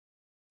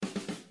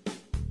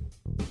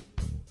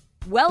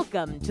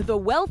Welcome to the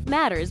Wealth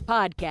Matters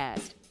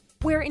podcast,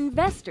 where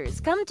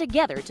investors come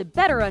together to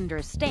better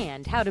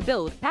understand how to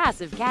build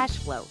passive cash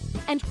flow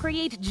and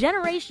create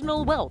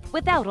generational wealth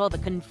without all the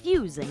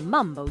confusing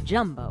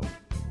mumbo-jumbo.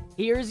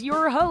 Here's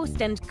your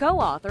host and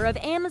co-author of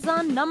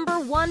Amazon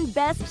 #1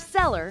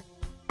 bestseller,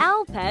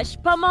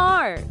 Alpesh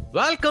Pamar.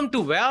 Welcome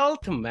to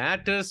Wealth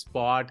Matters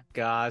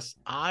podcast.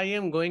 I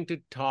am going to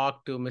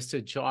talk to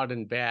Mr.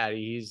 Jordan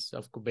Barry. He's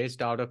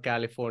based out of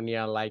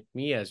California, like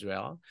me as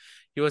well.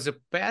 He was a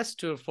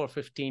pastor for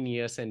 15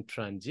 years and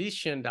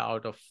transitioned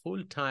out of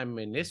full-time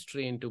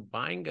ministry into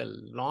buying a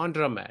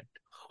laundromat.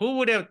 Who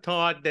would have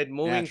thought that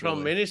moving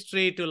from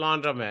ministry to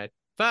laundromat?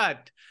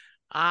 But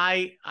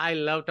I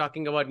love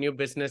talking about new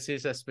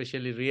businesses,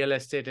 especially real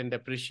estate and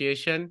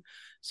depreciation.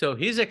 So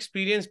his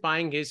experience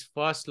buying his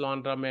first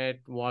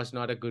laundromat was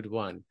not a good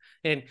one.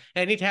 And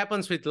it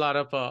happens with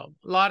a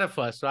lot of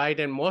us, right?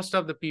 And most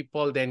of the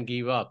people then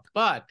give up.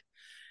 But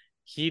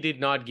he did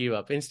not give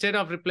up. Instead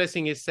of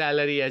replacing his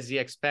salary as he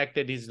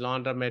expected, his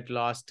laundromat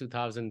lost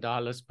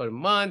 $2,000 per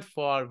month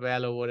for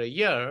well over a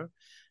year.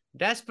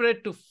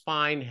 Desperate to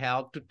find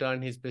help to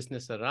turn his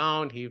business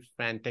around, he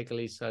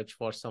frantically searched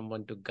for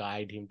someone to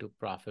guide him to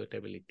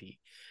profitability.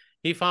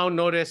 He found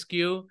no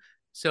rescue,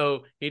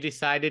 so he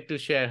decided to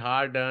share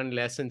hard-earned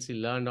lessons he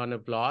learned on a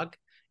blog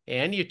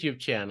and YouTube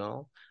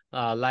channel,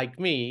 like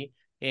me.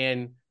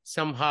 And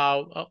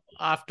somehow,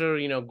 after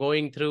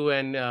going through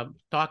and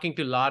talking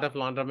to a lot of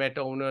laundromat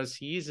owners,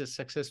 he is a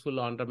successful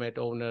laundromat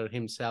owner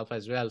himself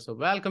as well. So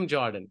welcome,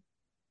 Jordan.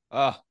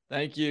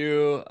 Thank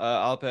you,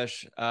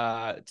 Alpesh.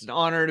 It's an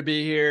honor to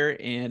be here,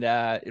 and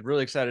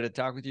really excited to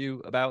talk with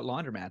you about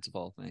laundromats of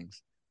all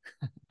things.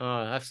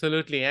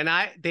 Absolutely. And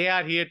they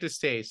are here to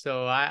stay.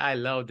 So I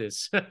love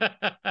this.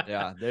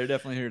 Yeah, they're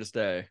definitely here to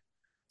stay.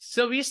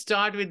 So we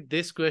start with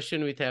this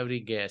question with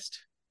every guest.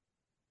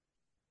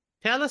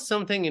 Tell us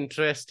something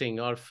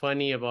interesting or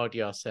funny about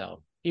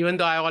yourself, even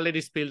though I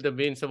already spilled the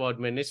beans about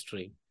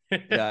ministry.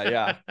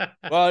 Yeah.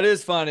 Well, it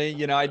is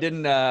funny. I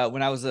didn't,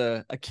 when I was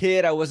a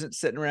kid, I wasn't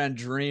sitting around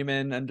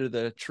dreaming under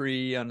the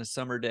tree on a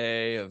summer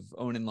day of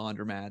owning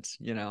laundromats.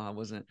 I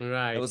wasn't,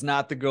 right. That was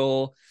not the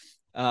goal.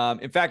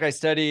 In fact, I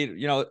studied,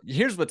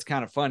 here's what's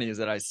kind of funny is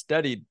that I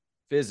studied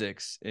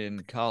physics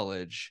in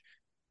college,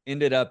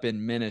 ended up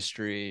in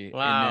ministry, wow.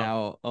 And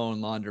now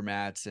own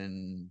laundromats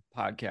and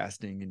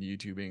podcasting and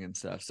YouTubing and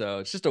stuff. So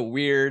it's just a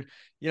weird,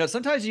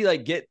 sometimes you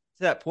get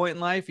to that point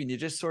in life and you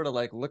just sort of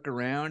look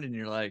around and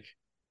you're like,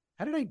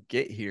 how did I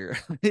get here?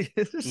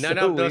 None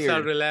of those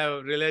are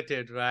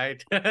related,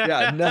 right?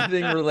 Yeah,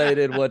 nothing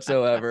related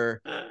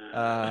whatsoever.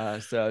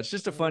 So it's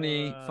just a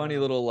funny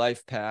little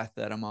life path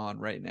that I'm on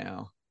right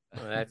now.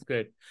 Oh, that's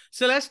good.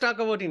 So let's talk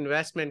about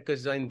investment,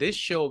 because in this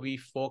show, we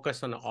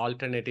focus on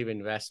alternative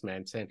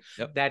investments. And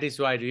that is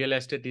why real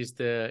estate is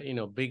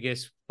the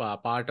biggest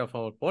part of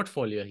our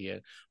portfolio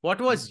here.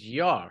 What was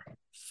your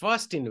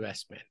first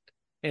investment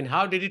and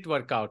how did it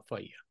work out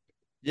for you?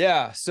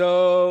 Yeah,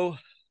 so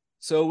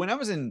when I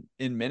was in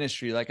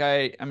ministry,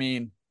 I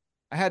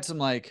had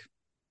some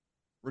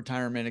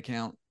retirement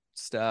account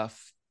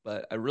stuff,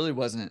 but I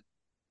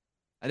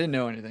didn't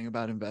know anything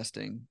about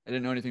investing. I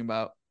didn't know anything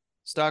about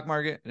stock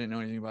market. I didn't know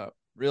anything about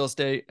real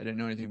estate. I didn't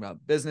know anything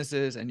about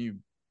businesses. I knew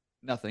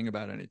nothing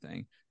about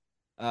anything.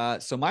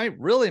 So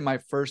my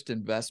first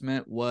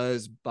investment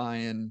was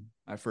buying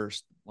my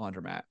first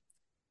laundromat.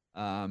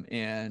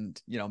 And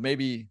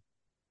maybe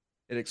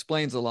it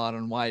explains a lot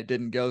on why it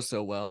didn't go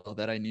so well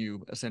that I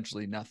knew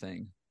essentially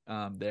nothing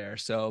there.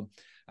 So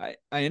I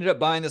ended up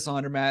buying this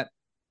laundromat.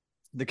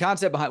 The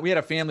concept behind, we had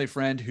a family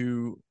friend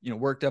who,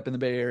 worked up in the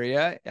Bay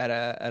Area at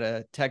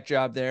a tech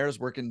job there, was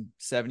working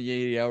 70,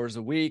 80 hours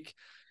a week,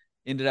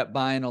 ended up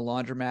buying a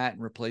laundromat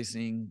and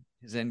replacing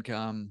his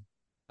income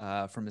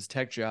from his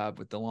tech job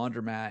with the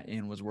laundromat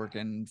and was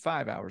working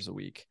 5 hours a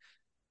week.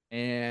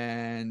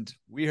 And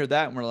we heard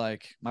that and we're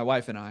like, my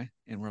wife and I,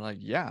 and we're like,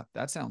 yeah,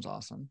 that sounds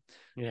awesome.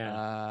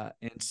 Yeah.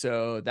 And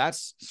so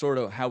that's sort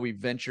of how we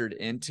ventured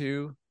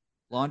into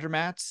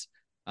laundromats.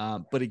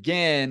 But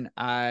again,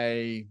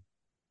 I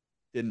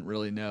didn't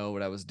really know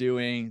what I was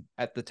doing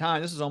at the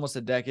time. This was almost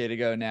a decade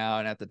ago now.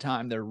 And at the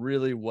time, there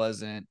really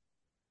wasn't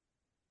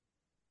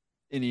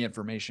any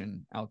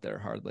information out there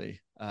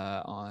hardly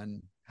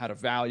on how to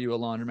value a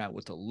laundromat,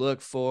 what to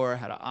look for,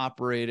 how to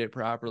operate it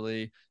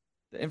properly.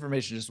 The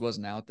information just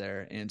wasn't out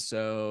there. And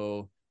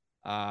so,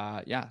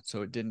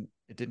 so it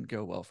didn't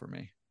go well for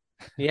me.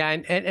 Yeah.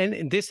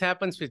 And this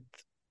happens with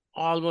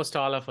almost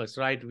all of us,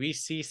 right? We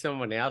see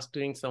someone else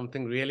doing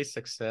something really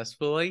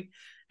successfully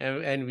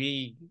and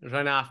we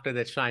run after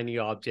that shiny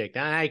object.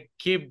 And I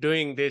keep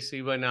doing this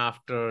even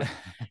after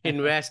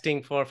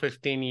investing for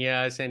 15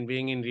 years and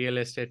being in real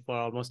estate for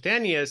almost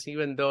 10 years,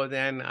 even though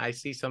then I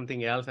see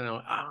something else and I'm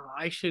like,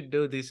 I should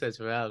do this as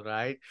well,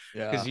 right?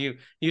 Because you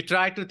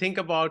try to think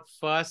about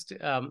first,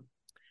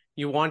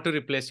 you want to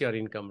replace your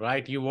income,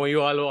 right? You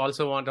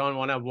also don't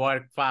want to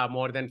work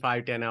more than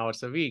 5-10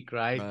 hours a week,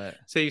 right?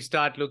 So you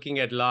start looking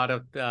at a lot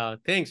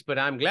of things, but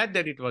I'm glad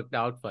that it worked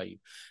out for you.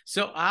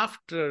 So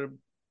after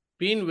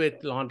been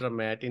with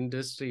laundromat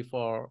industry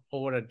for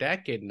over a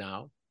decade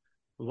now.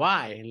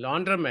 Why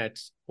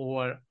laundromats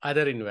over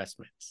other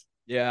investments?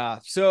 Yeah.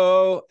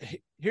 So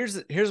here's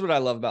what I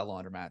love about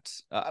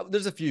laundromats.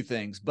 There's a few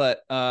things,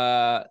 but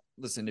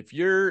listen, if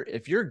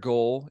your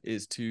goal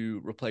is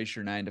to replace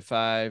your 9 to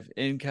 5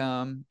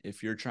 income,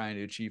 if you're trying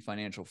to achieve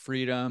financial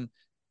freedom,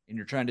 and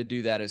you're trying to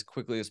do that as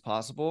quickly as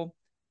possible,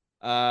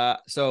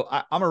 so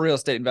I'm a real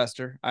estate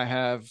investor. I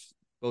have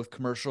both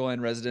commercial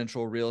and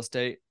residential real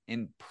estate,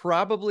 and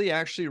probably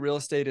actually real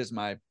estate is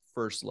my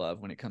first love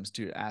when it comes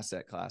to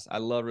asset class. I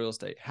love real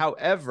estate.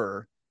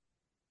 However,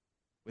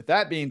 with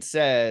that being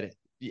said,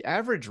 the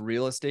average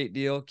real estate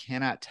deal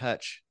cannot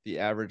touch the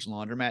average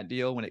laundromat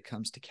deal when it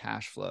comes to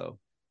cash flow.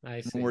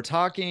 I see. When we're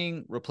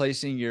talking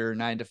replacing your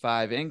 9 to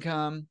 5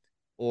 income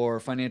or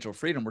financial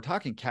freedom, we're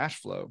talking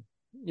cash flow.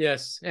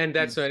 Yes, and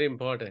that's very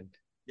important.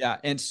 Yeah.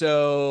 And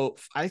so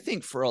I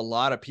think for a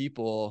lot of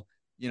people,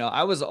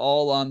 I was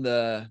all on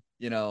the,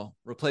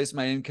 replace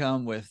my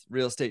income with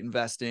real estate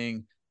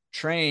investing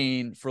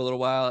train for a little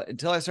while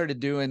until I started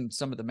doing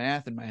some of the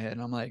math in my head.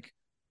 And I'm like,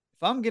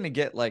 if I'm going to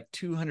get like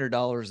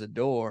 $200 a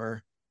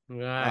door,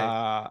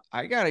 right,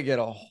 I got to get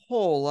a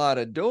whole lot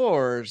of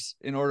doors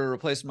in order to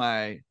replace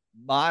my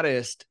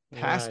modest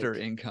pastor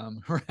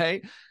income.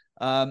 Right.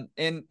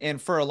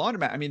 And for a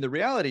laundromat, I mean, the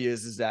reality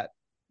is that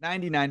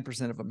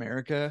 99% of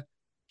America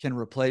can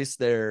replace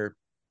their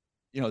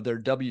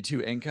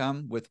W-2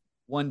 income with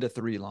 1 to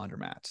 3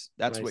 laundromats.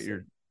 That's what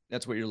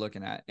you're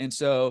looking at. And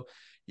so,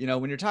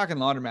 when you're talking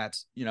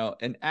laundromats,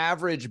 an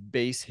average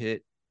base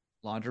hit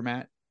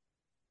laundromat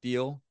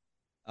deal,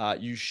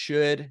 you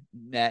should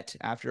net,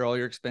 after all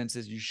your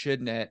expenses, you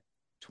should net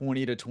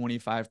 20 to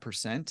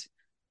 25%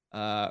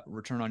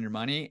 return on your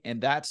money,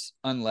 and that's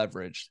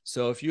unleveraged.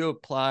 So if you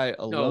apply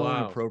a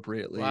loan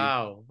appropriately,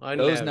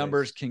 those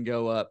numbers can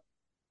go up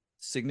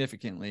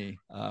significantly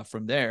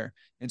from there.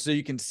 And so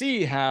you can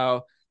see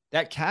how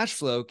that cash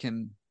flow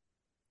can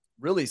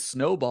really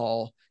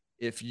snowball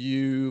if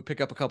you pick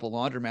up a couple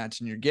laundromats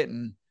and you're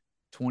getting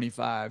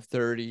 25,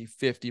 30,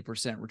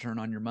 50% return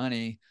on your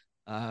money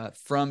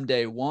from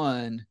day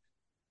one.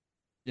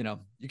 You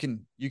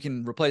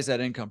can replace that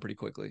income pretty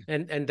quickly.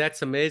 And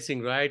that's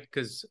amazing, right?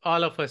 Because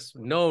all of us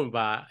know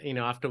about,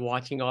 after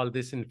watching all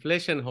this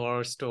inflation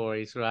horror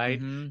stories,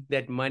 right? Mm-hmm.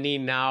 That money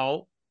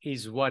now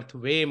is worth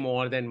way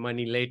more than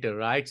money later,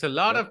 right? So a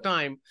lot of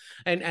time,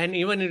 and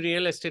even in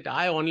real estate,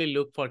 I only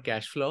look for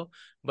cash flow.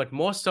 But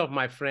most of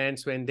my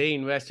friends, when they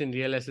invest in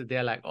real estate,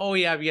 they're like, oh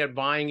yeah, we are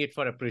buying it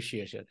for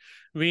appreciation.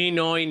 We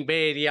know in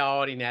Bay Area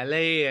or in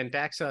LA and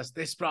Texas,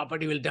 this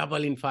property will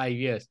double in 5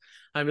 years.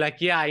 I'm like,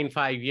 yeah, in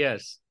 5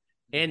 years.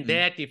 And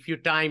that if you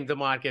time the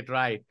market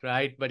right?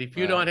 But if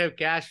you don't have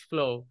cash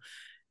flow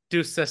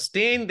to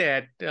sustain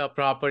that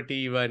property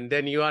even,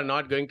 then you are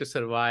not going to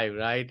survive,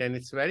 right? And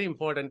it's very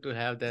important to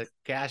have that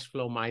cash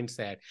flow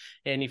mindset.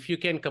 And if you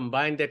can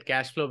combine that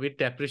cash flow with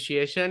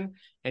depreciation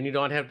and you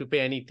don't have to pay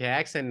any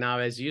tax, and now,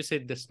 as you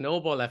said, the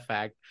snowball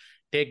effect,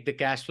 take the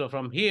cash flow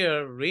from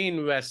here,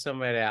 reinvest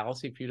somewhere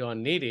else if you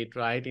don't need it,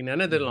 right? In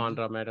another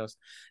laundromat,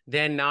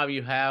 then now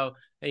you have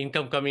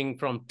income coming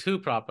from 2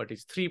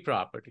 properties, 3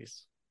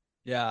 properties.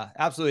 Yeah,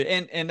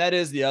 absolutely. And that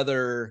is the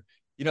other,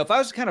 if I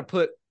was to kind of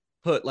put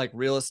like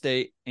real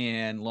estate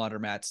and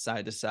laundromats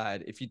side to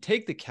side, if you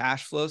take the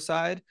cash flow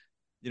side,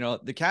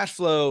 the cash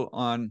flow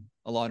on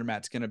a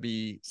laundromat is going to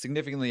be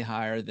significantly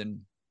higher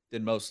than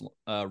most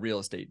real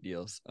estate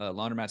deals.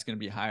 Laundromat's going to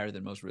be higher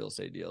than most real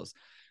estate deals.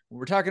 When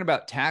we're talking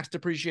about tax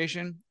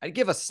depreciation, I'd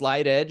give a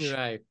slight edge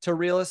to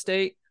real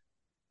estate,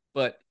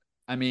 but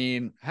I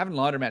mean, having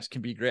laundromats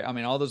can be great. I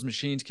mean, all those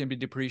machines can be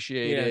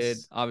depreciated.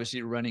 Yes.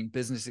 Obviously, running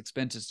business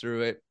expenses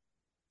through it.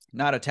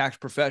 Not a tax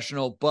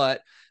professional,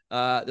 but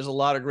there's a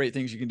lot of great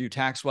things you can do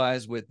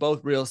tax-wise with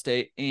both real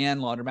estate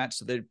and laundromats.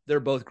 So they're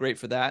both great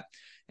for that.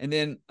 And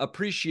then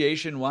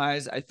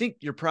appreciation-wise, I think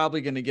you're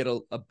probably going to get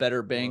a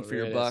better bang for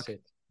your buck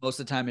most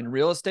of the time in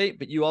real estate,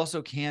 but you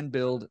also can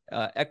build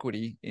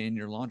equity in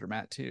your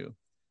laundromat too.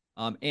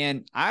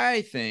 And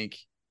I think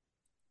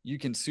you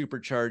can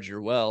supercharge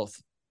your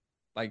wealth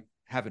by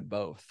having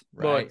both,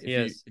 right?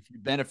 If you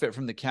benefit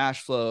from the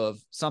cash flow of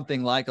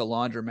something like a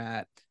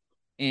laundromat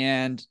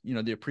and,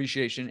 the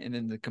appreciation and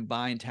then the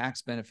combined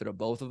tax benefit of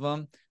both of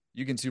them,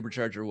 you can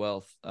supercharge your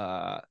wealth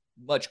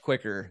much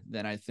quicker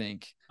than I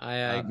think I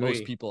agree.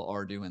 Most people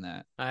are doing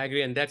that. I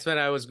agree. And that's where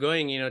I was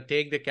going,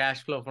 take the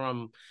cash flow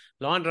from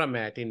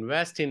laundromat,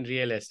 invest in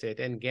real estate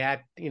and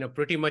get,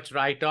 pretty much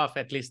write off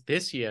at least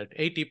this year,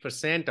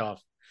 80%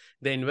 off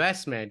the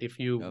investment if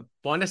you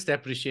bonus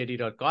depreciate it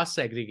or cost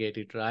segregate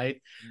it,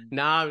 right?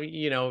 Now,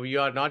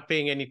 you are not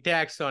paying any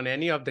tax on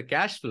any of the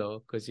cash flow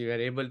because you are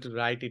able to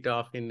write it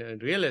off in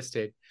real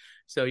estate.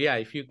 So yeah,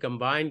 if you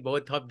combine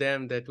both of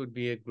them, that would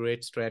be a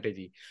great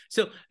strategy.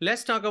 So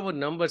let's talk about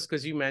numbers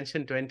because you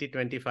mentioned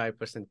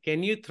 20-25%.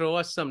 Can you throw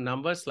us some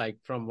numbers like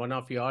from one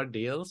of your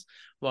deals?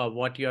 Well,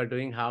 what you are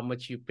doing, how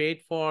much you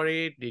paid for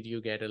it, did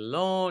you get a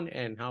loan,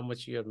 and how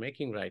much you're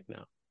making right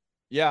now?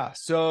 Yeah.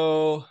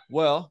 So,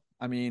 well,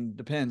 I mean,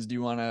 depends. Do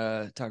you want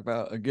to talk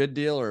about a good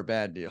deal or a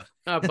bad deal?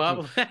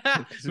 Bob,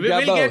 'Cause we've we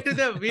got will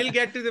both. we'll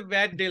get to the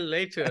bad deal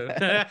later.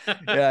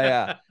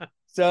 Yeah.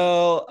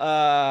 So,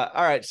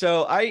 all right.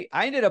 So I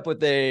ended up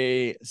with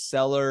a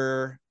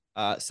seller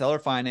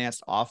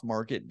financed off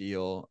market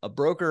deal. A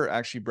broker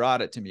actually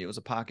brought it to me. It was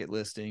a pocket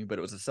listing, but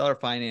it was a seller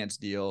finance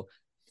deal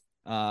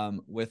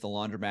with the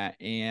laundromat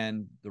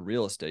and the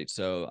real estate.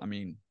 So, I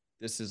mean,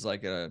 this is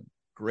like a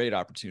great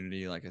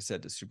opportunity, like I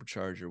said, to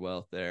supercharge your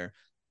wealth there.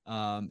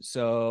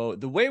 So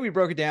the way we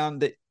broke it down,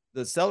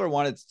 the seller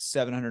wanted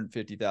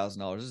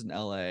 $750,000. This is in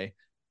LA,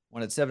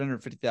 wanted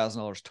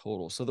 $750,000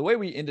 total. So the way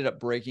we ended up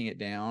breaking it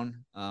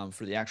down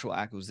for the actual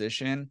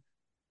acquisition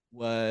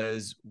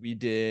was we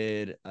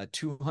did a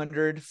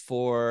 200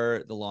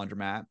 for the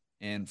laundromat,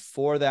 and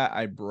for that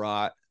I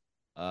brought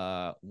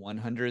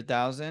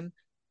 100,000,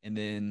 and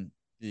then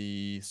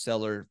the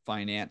seller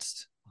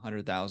financed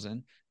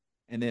 100,000,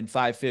 and then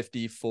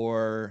 550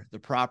 for the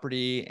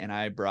property, and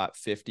I brought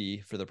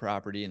 50 for the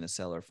property, and the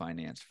seller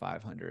financed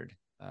 500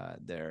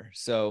 there.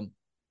 So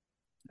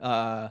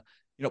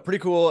pretty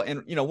cool.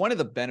 And one of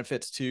the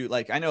benefits too,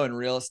 like I know in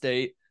real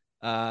estate,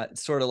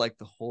 it's sort of like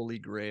the holy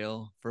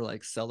grail for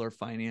like seller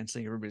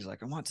financing. Everybody's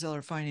like, I want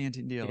seller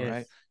financing deal,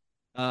 Yes.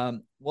 right?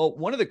 Well,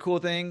 one of the cool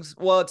things,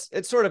 well,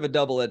 it's sort of a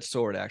double-edged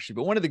sword actually,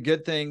 but one of the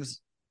good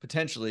things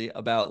potentially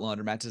about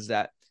laundromats is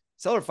that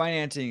seller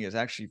financing is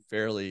actually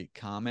fairly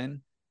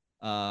common.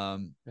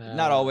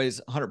 Not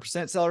always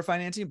 100% seller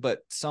financing,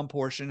 but some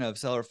portion of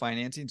seller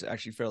financing is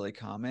actually fairly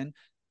common,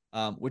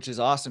 which is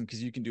awesome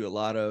because you can do a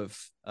lot of,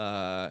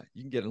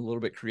 you can get a little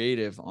bit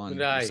creative on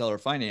your seller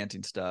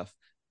financing stuff.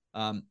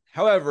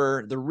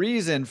 However, the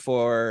reason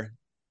for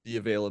the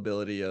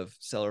availability of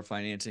seller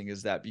financing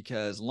is that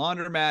because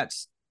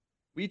laundromats,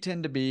 we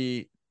tend to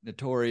be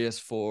notorious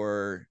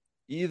for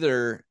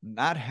either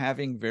not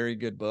having very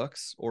good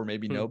books or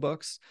maybe no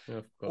books,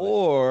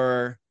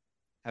 or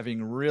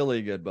having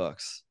really good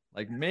books.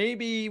 Like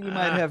maybe we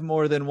might have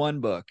more than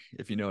one book,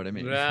 if you know what I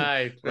mean.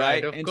 Right.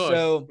 Of And course.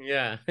 so,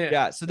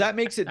 yeah. So that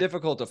makes it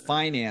difficult to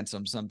finance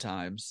them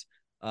sometimes.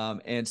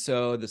 And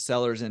so the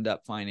sellers end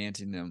up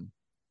financing them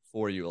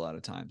for you a lot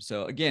of times.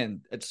 So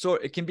again,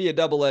 it can be a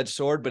double-edged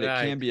sword, but it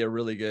can be a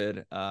really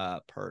good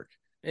perk.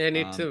 And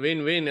it's a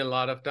win-win a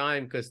lot of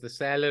time because the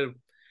seller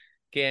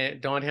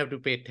don't have to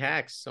pay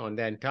tax on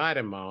the entire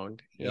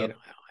amount. Yep.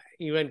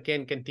 Even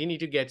can continue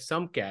to get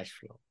some cash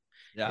flow.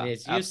 Yeah, and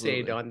as you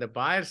said, on the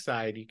buyer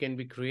side, you can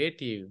be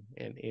creative,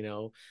 and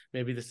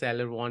maybe the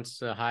seller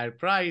wants a higher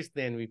price,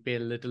 then we pay a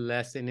little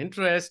less in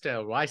interest,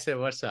 or vice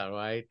versa,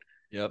 right?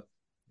 Yep.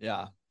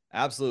 Yeah,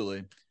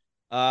 absolutely.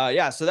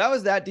 So that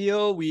was that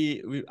deal.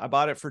 I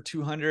bought it for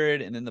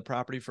 200 and then the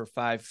property for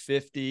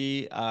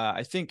 550.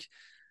 I think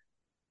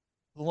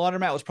the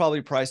laundromat was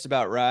probably priced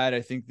about right.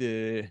 I think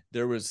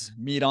there was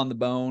meat on the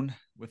bone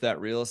with that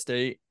real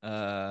estate.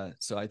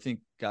 So I think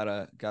got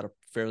a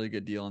fairly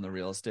good deal on the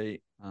real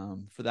estate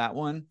for that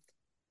one.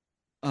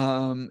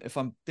 If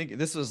I'm thinking,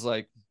 this was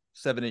like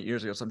 7-8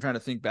 years ago, so I'm trying to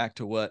think back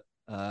to what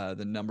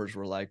the numbers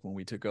were like when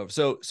we took over.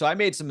 So I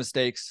made some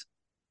mistakes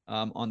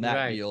on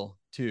that deal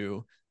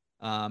too.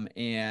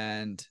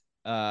 And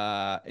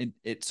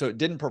it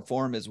didn't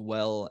perform as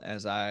well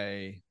as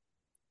I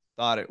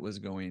thought it was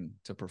going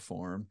to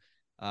perform,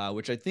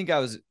 which I think I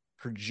was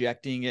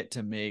projecting it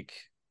to make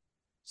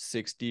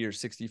 60 or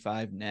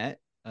 65 net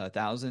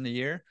thousand a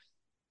year.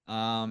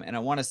 And I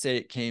want to say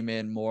it came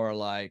in more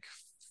like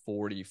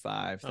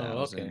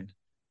 45,000.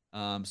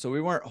 So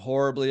we weren't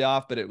horribly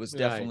off, but it was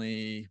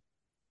definitely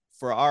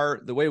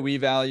for the way we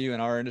value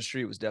in our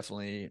industry, it was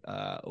definitely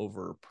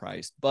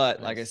overpriced.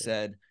 But like I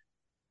said,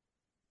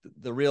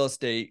 the real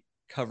estate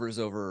covers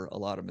over a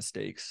lot of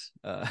mistakes.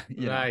 If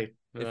you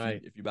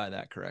buy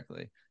that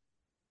correctly.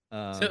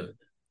 No,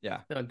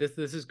 this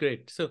is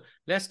great. So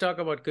let's talk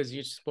about, because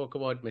you spoke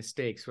about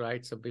mistakes,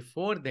 right? So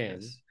before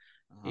then,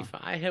 if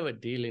I have a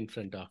deal in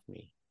front of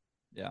me,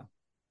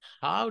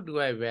 how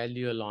do I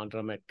value a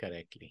laundromat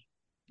correctly?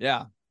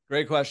 Yeah,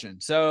 great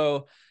question.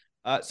 So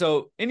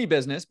any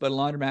business, but a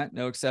laundromat,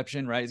 no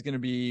exception, right, is going to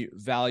be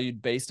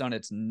valued based on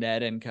its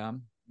net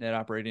income, net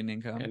operating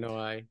income.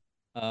 NOI.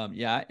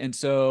 And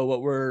so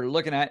what we're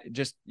looking at,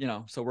 just,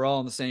 so we're all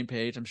on the same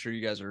page. I'm sure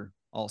you guys are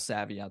all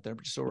savvy out there,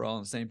 but just so we're all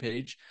on the same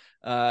page,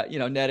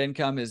 net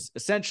income is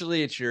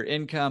essentially, it's your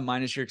income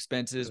minus your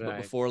expenses, but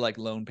before like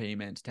loan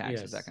payments,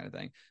 taxes, that kind of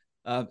thing.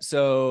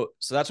 So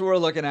that's what we're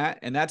looking at.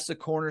 And that's the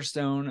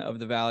cornerstone of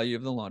the value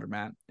of the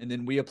laundromat. And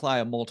then we apply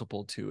a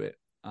multiple to it.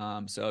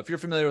 So if you're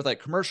familiar with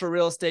like commercial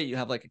real estate, you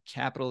have like a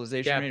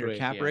capitalization rate or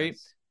cap rate.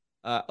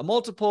 A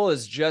multiple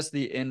is just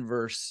the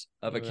inverse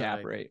of a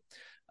cap rate.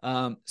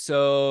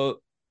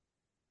 So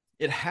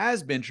it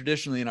has been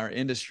traditionally in our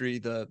industry,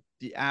 the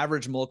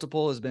average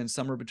multiple has been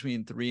somewhere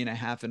between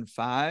 3.5 and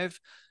 5.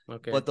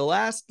 But the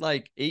last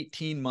like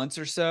 18 months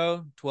or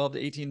so, 12 to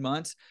 18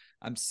 months,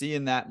 I'm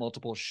seeing that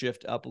multiple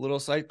shift up a little.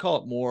 So I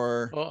call it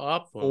more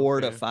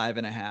 4 to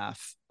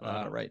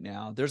 5.5 right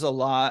now. There's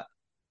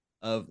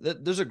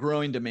a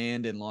growing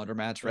demand in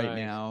laundromats right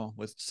now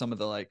with some of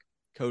the like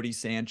Cody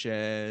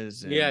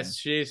Sanchez and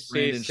Yes, Brandon she's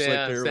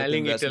Schlichter with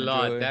selling it a Investment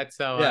lot. Joy. That's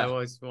how I Yeah.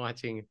 was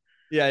watching.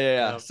 Yeah.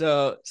 Yep.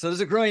 So there's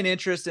a growing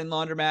interest in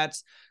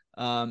laundromats.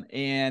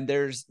 And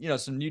there's,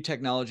 some new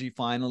technology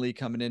finally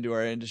coming into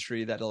our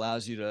industry that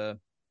allows you to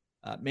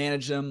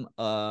manage them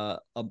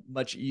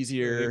much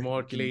easier.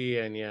 Remotely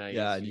and You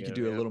can easier.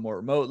 do a Yeah. little more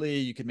remotely.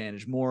 You can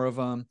manage more of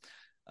them.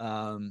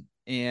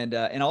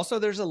 And also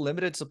there's a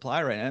limited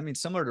supply right now. I mean,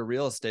 similar to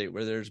real estate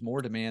where there's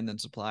more demand than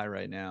supply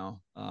right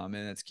now. And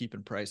it's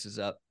keeping prices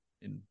up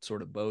in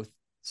sort of both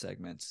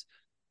segments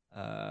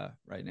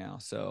right now.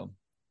 So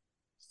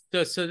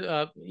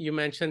you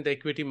mentioned the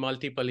equity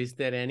multiple. Is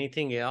there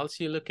anything else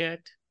you look at?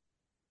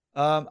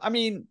 I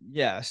mean,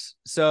 yes.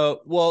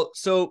 So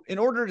in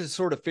order to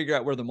sort of figure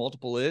out where the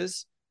multiple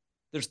is,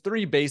 there's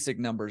three basic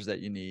numbers that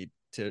you need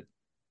to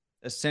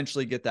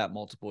essentially get that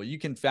multiple. You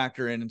can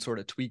factor in and sort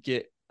of tweak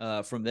it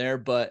from there,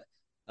 but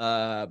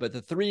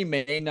the three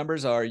main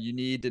numbers are: you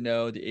need to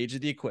know the age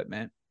of the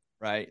equipment,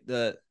 right?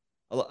 The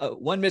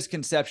one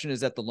misconception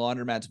is that the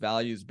laundromat's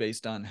value is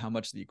based on how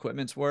much the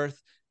equipment's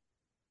worth,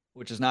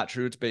 which is not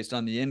true. It's based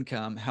on the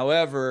income.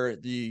 However,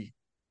 the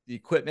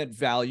equipment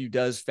value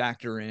does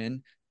factor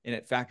in, and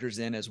it factors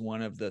in as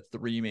one of the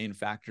three main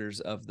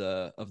factors of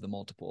the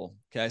multiple.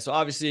 Okay. So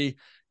obviously,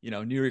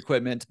 newer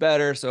equipment's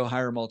better, so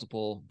higher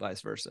multiple,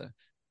 vice versa.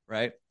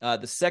 Right.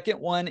 The second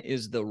one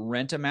is the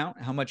rent amount,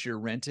 how much your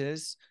rent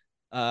is.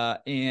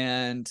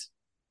 And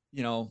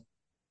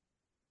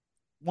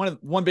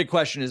one big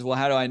question is, well,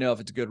 how do I know if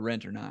it's good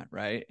rent or not?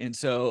 Right. And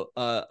so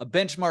a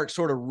benchmark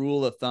sort of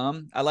rule of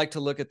thumb, I like to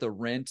look at the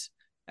rent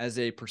as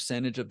a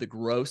percentage of the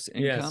gross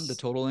income, the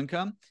total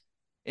income.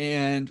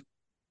 And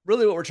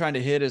really what we're trying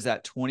to hit is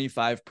that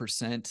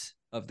 25%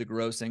 of the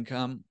gross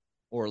income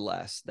or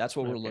less. That's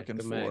what we're looking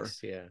for.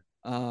 Max,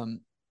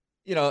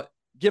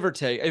 Give or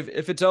take.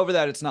 If it's over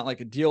that, it's not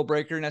like a deal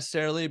breaker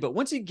necessarily, but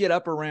once you get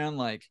up around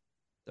like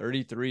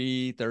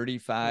 33,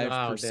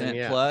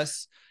 35%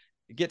 plus,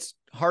 it gets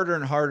harder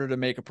and harder to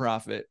make a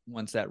profit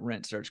once that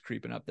rent starts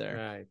creeping up there.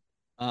 Right.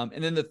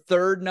 And then the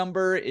third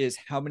number is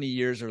how many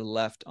years are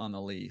left on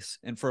the lease.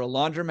 And for a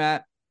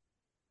laundromat,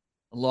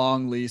 a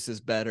long lease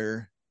is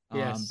better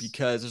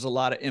because there's a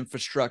lot of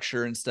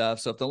infrastructure and stuff.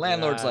 So if the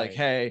landlord's like,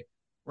 hey,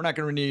 we're not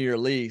going to renew your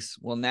lease,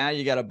 well, now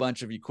you got a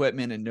bunch of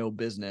equipment and no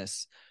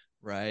business,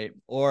 right?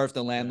 Or if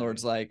the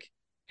landlord's like,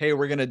 hey,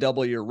 we're going to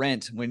double your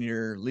rent when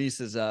your lease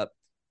is up,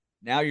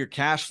 now your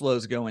cash flow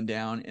is going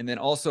down. And then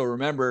also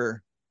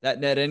remember, that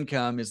net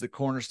income is the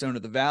cornerstone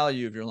of the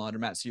value of your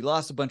laundromat. So you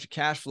lost a bunch of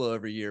cash flow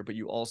every year, but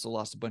you also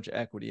lost a bunch of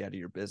equity out of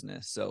your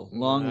business. So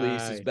long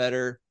lease is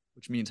better,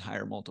 which means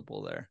higher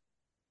multiple there.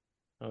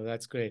 Oh,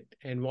 that's great.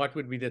 And what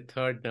would be the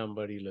third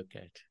number you look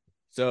at?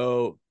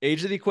 So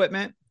age of the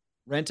equipment,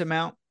 rent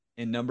amount,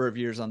 and number of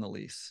years on the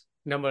lease.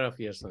 Number of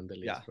years on the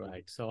lease,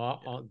 right? So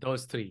all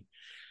those three.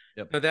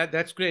 Yep. No,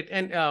 that's great.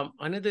 And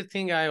another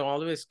thing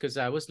because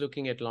I was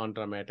looking at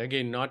laundromat,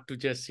 again, not to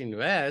just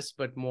invest,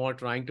 but more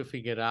trying to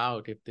figure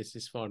out if this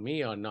is for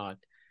me or not.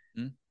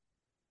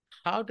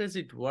 How does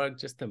it work,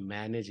 just the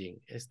managing?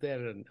 Is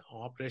there an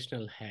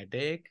operational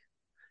headache?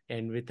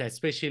 And with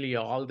especially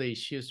all the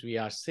issues we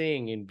are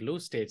seeing in blue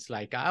states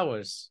like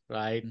ours,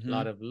 right? A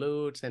lot of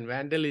loots and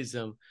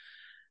vandalism.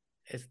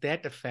 Is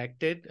that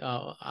affected?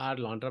 Are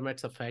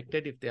laundromats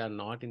affected if they are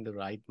not in the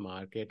right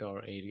market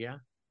or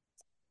area?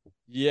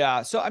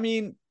 Yeah. So, I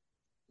mean,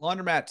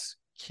 laundromats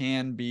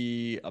can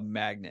be a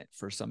magnet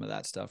for some of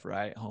that stuff,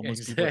 right?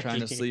 Homeless people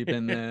trying to sleep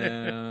in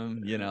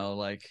them,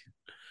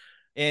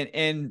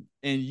 and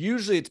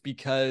usually it's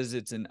because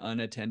it's an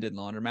unattended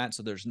laundromat.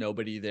 So there's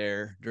nobody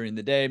there during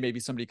the day. Maybe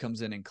somebody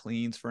comes in and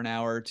cleans for an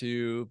hour or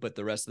two, but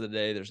the rest of the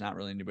day, there's not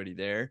really anybody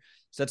there.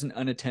 So that's an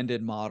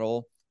unattended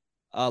model.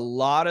 A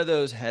lot of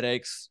those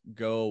headaches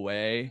go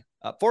away.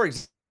 For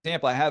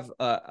example, I have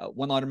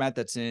one laundromat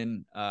that's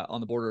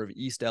on the border of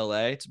East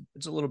LA.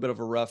 It's a little bit of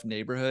a rough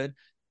neighborhood.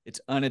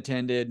 It's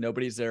unattended.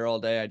 Nobody's there all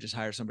day. I just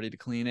hire somebody to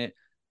clean it.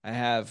 I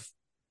have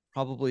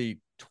probably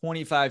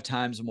 25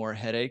 times more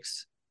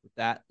headaches with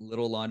that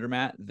little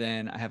laundromat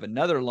than I have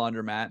another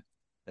laundromat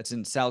that's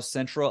in South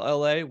Central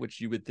LA,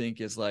 which you would think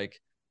is like,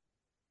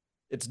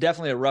 it's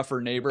definitely a rougher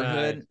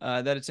neighborhood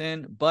that it's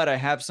in, but I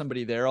have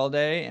somebody there all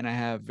day and I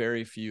have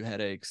very few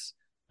headaches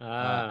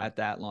at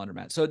that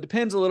laundromat. So it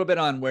depends a little bit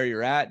on where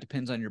you're at,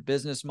 depends on your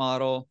business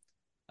model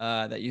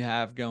that you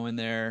have going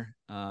there.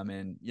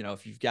 And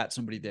if you've got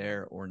somebody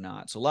there or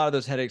not. So a lot of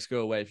those headaches go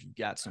away if you've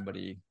got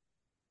somebody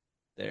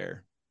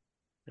there.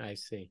 I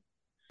see.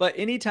 But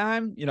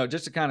anytime,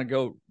 just to kind of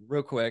go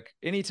real quick,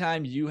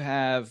 anytime you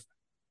have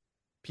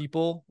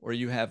people or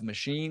you have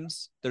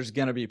machines, there's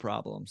going to be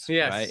problems,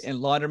 right? And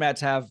laundromats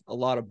have a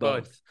lot of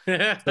both.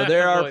 So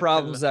there are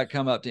problems that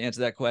come up. To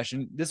answer that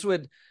question, this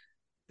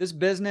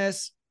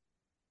business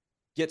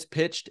gets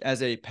pitched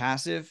as a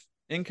passive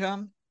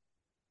income,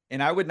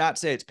 and I would not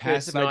say it's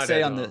passive. I'd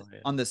say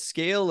on the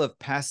scale of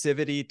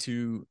passivity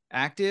to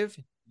active,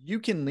 you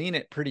can lean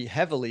it pretty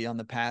heavily on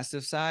the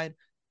passive side,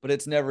 but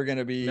it's never going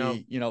to be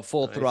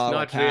full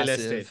throttle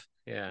passive.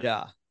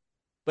 Yeah.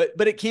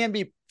 But it can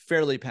be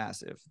fairly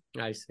passive.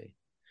 I see.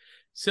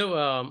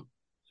 So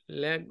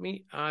let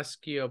me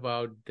ask you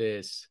about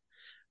this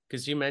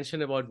because you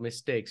mentioned about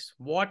mistakes.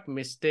 What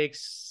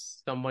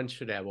mistakes someone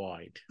should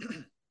avoid?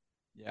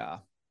 Yeah.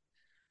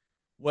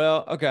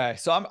 Well, okay.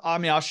 So I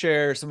mean, I'll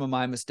share some of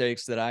my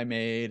mistakes that I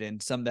made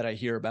and some that I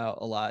hear about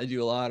a lot. I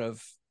do a lot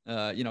of,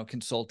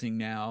 consulting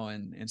now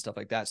and stuff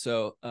like that.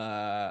 So,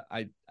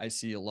 I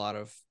see a lot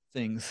of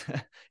things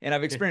and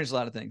I've experienced a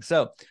lot of things.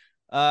 So,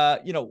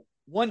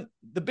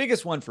 the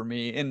biggest one for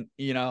me, and,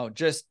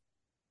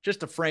 just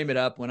to frame it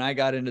up, when I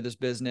got into this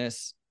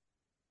business,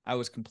 I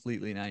was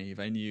completely naive.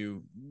 I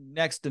knew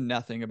next to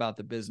nothing about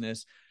the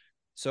business.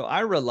 So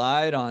I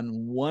relied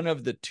on one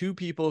of the two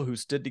people who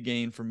stood to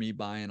gain from me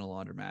buying a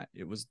laundromat.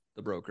 It was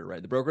the broker,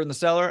 right? The broker and the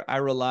seller. I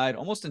relied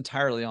almost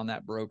entirely on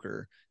that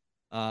broker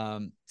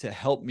to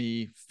help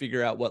me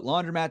figure out what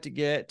laundromat to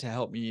get, to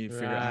help me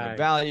figure out how to Right.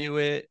 value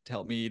it, to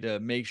help me to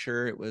make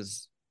sure it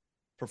was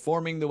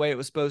performing the way it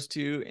was supposed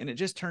to. And it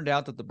just turned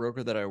out that the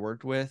broker that I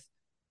worked with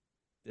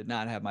did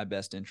not have my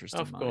best interest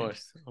in Of mind.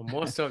 course,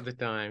 most of the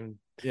time.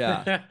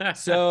 Yeah.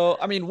 So,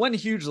 I mean, one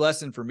huge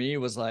lesson for me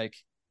was like,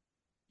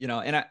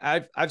 and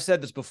I've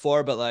said this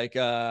before, but like,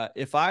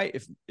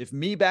 if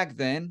me back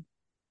then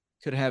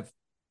could have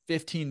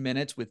 15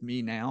 minutes with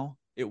me now,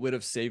 it would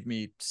have saved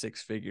me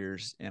six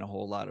figures and a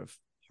whole lot of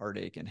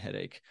heartache and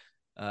headache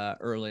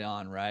early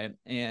on, right?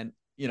 And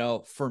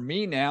for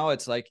me now,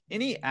 it's like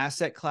any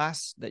asset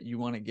class that you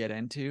want to get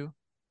into,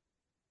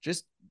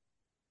 just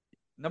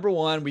number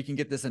one, we can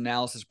get this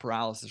analysis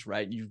paralysis,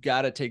 right? You've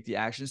got to take the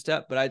action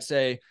step. But I'd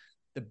say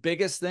the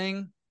biggest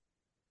thing,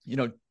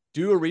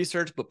 do a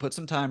research, but put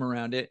some time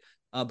around it.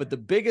 But the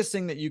biggest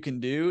thing that you can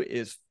do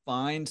is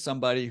find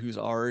somebody who's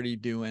already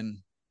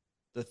doing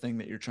the thing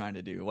that you're trying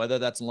to do, whether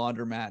that's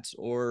laundromats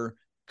or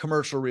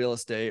commercial real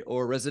estate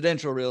or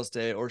residential real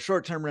estate or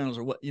short-term rentals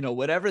or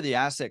whatever the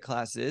asset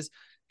class is.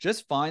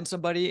 Just find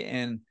somebody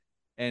and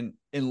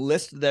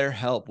enlist their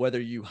help,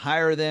 whether you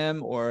hire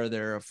them or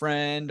they're a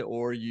friend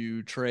or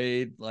you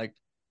trade like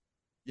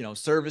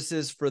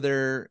services for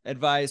their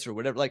advice or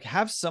whatever. Like,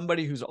 have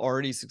somebody who's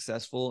already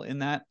successful in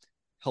that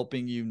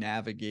helping you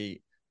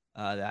navigate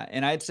that.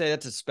 And I'd say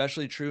that's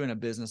especially true in a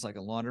business like a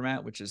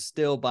laundromat, which is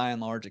still by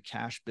and large a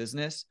cash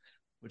business,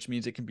 which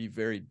means it can be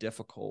very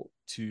difficult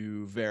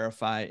to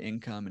verify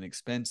income and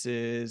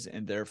expenses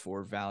and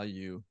therefore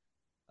value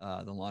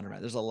the laundromat.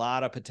 There's a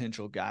lot of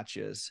potential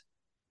gotchas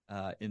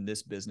in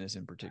this business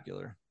in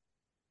particular.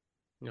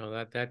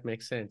 No, that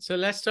makes sense. So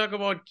let's talk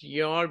about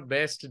your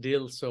best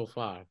deal so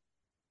far.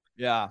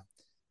 Yeah.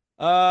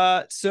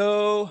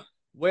 So,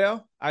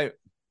 well, I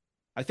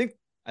think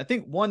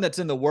one that's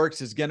in the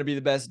works is going to be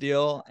the best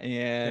deal,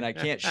 and I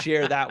can't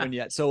share that one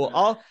yet. So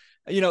I'll,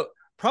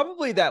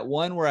 probably that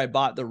one where I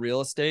bought the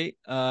real estate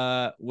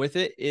with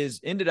it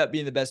ended up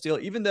being the best deal,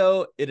 even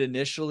though it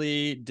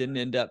initially didn't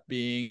end up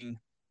being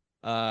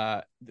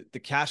the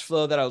cash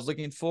flow that I was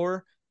looking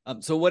for.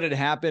 So what had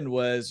happened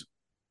was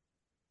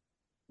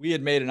we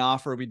had made an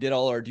offer, we did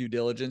all our due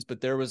diligence,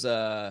 but there was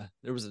a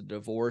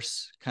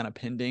divorce kind of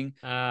pending.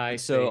 I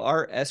and so see.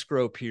 our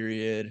escrow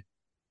period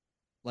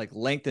like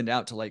lengthened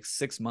out to like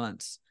 6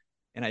 months.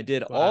 And I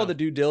did all the Wow.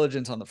 due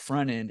diligence on the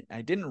front end.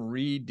 I didn't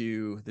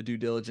redo the due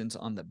diligence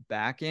on the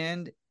back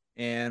end.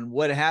 And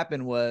what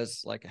happened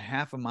was, like a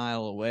half a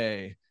mile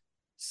away,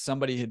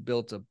 somebody had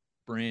built a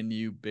brand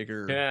new,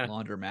 bigger Yeah.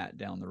 laundromat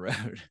down the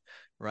road.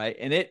 Right.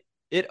 And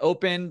it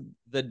opened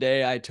the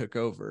day I took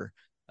over.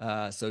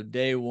 So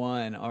day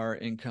one, our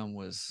income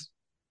was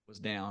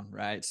down.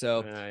 Right.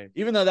 So Right.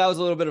 even though that was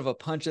a little bit of a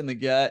punch in the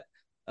gut,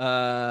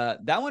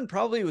 that one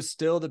probably was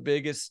still the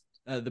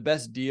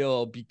best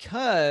deal,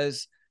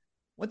 because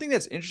one thing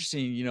that's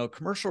interesting,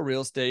 commercial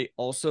real estate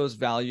also is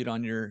valued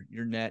on your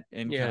net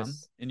income,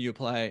 Yes. and you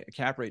apply a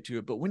cap rate to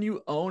it. But when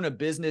you own a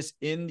business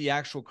in the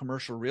actual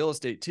commercial real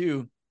estate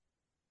too,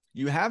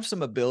 you have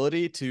some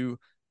ability to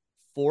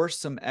force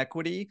some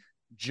equity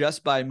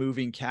just by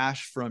moving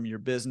cash from your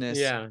business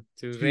Yeah.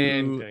 To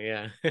rent.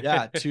 to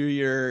Yeah. to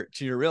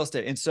your real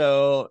estate. And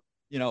so,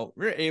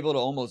 we're able to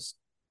almost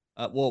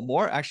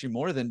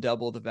more than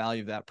double the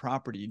value of that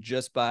property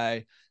just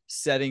by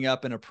setting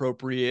up an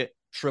appropriate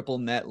triple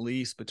net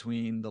lease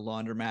between the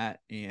laundromat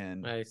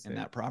and I see.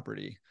 that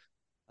property.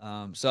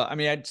 So I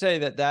mean, I'd say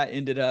that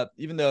ended up,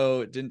 even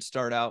though it didn't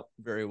start out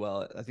very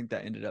well, I think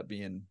that ended up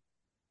being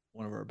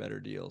one of our better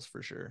deals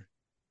for sure.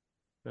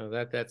 No,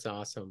 that's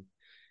awesome.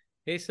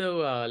 Hey,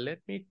 so let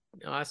me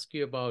ask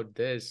you about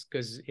this,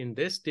 because in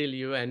this deal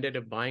you ended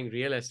up buying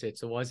real estate.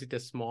 So was it a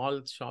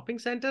small shopping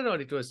center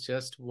or it was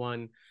just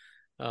one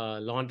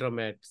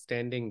laundromat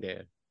standing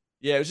there?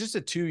 Yeah, it was just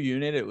a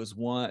 2-unit. It was the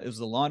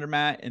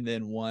laundromat and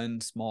then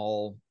one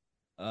small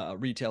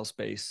retail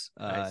space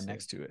I see.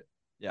 next to it.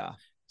 Yeah.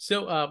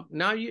 So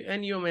now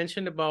you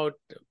mentioned about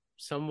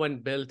someone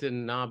built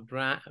in a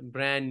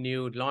brand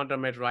new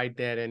laundromat right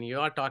there, and you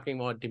are talking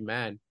about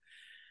demand.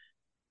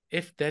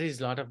 If there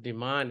is a lot of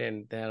demand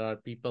and there are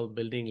people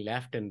building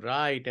left and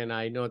right, and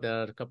I know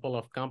there are a couple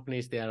of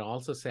companies, they are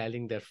also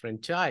selling their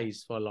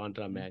franchise for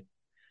laundromat.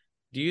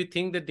 Do you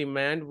think the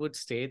demand would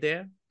stay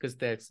there? Because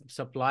the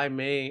supply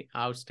may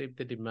outstrip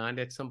the demand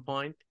at some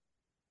point.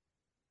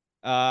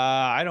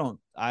 Well,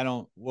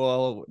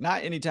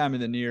 not anytime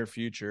in the near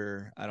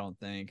future, I don't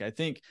think. I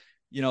think,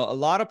 a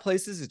lot of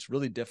places it's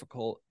really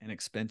difficult and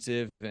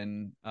expensive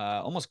and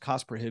almost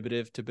cost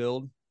prohibitive to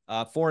build.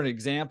 For an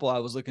example, I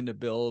was looking to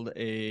build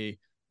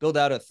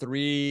out a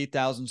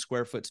 3,000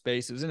 square foot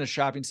space. It was in a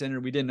shopping center.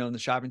 We didn't own the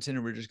shopping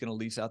center. We are just going to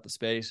lease out the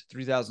space,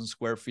 3,000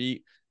 square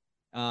feet.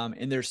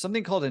 And there's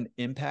something called an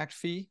impact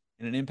fee.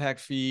 And an impact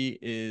fee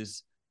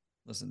is,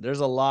 listen, there's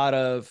a lot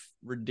of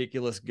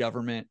ridiculous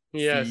government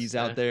fees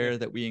out there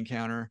that we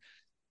encounter.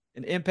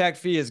 An impact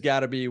fee has got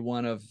to be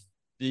one of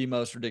the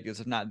most ridiculous,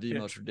 if not the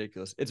most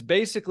ridiculous. It's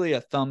basically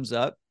a thumbs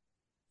up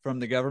from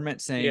the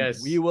government saying,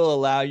 we will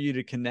allow you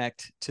to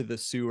connect to the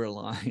sewer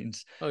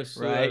lines. Oh,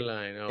 sewer right?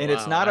 line. Oh, and wow.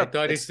 It's not I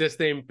thought it's just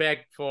the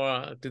impact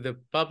to the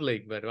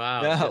public, but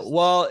wow. Yeah,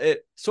 well,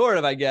 it sort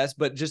of, I guess,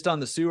 but just on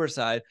the sewer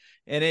side.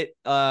 And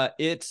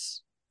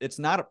it's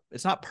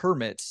not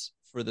permits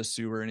for the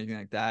sewer or anything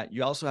like that.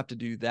 You also have to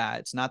do that.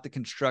 It's not the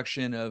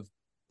construction of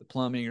the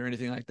plumbing or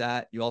anything like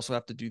that. You also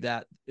have to do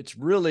that. It's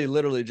really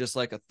literally just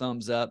like a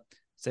thumbs up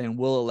saying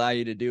we'll allow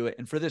you to do it.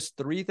 And for this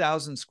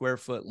 3,000 square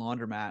foot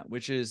laundromat,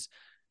 which is,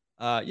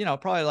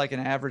 probably like an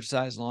average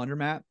size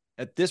laundromat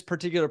at this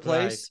particular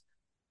place,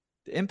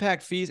 the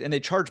impact fees, and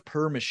they charge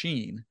per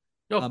machine.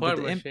 No, per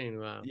machine.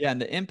 Wow. Yeah. And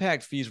the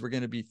impact fees were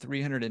going to be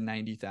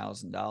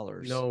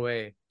 $390,000. No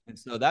way. And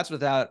so that's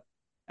without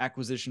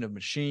acquisition of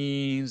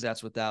machines.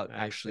 That's without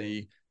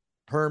actually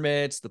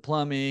permits, the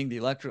plumbing, the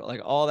electric,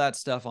 like all that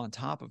stuff on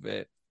top of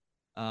it.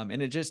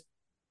 And it just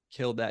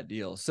killed that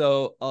deal.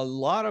 So a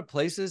lot of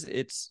places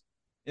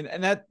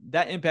and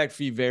that impact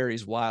fee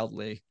varies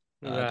wildly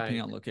depending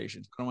on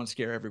locations. I don't want to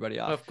scare everybody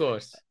off. Of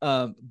course.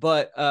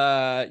 But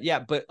a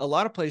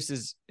lot of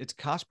places it's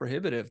cost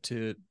prohibitive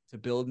to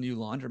build new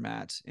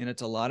laundromats, and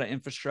it's a lot of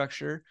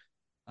infrastructure.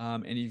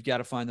 And you've got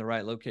to find the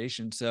right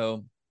location.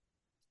 So,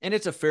 and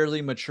it's a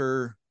fairly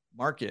mature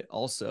market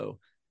also.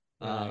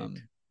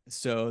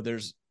 So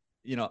there's,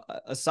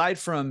 aside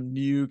from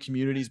new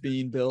communities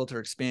being built or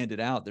expanded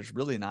out, there's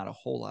really not a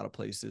whole lot of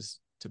places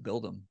to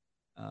build them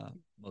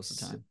most of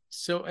the time.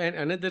 So, and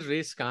another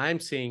risk I'm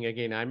seeing,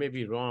 again, I may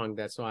be wrong,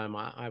 that's why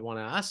I want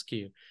to ask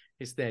you,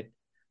 is that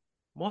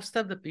most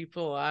of the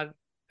people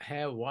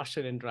have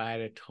washer and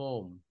dryer at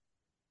home.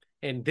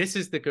 And this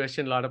is the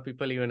question a lot of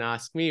people even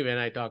ask me when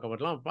I talk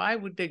about lawn. Why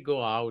would they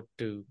go out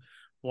to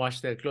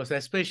wash their clothes?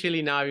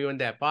 Especially now, even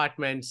the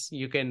apartments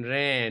you can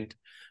rent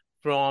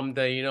from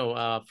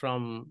the,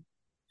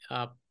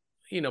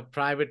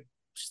 private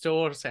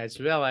stores as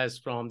well as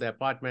from the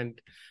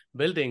apartment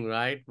building,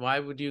 right? Why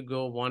would you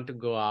want to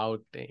go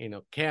out,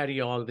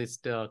 carry all this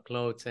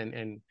clothes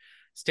and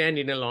stand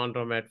in a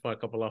laundromat for a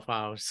couple of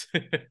hours?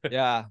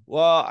 Yeah.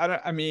 Well,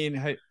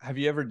 have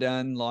you ever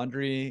done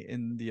laundry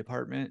in the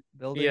apartment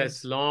building?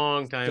 Yes,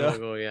 long time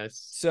ago.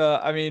 Yes.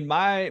 So,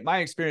 my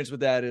experience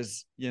with that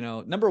is,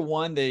 number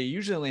one, they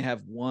usually only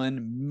have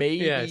one,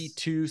 maybe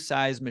two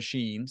size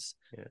machines.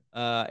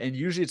 Yeah. And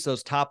usually it's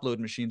those top load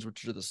machines,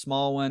 which are the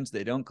small ones.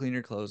 They don't clean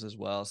your clothes as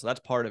well. So that's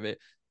part of it.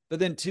 But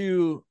then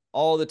two,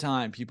 all the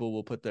time, people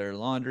will put their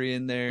laundry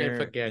in there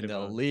and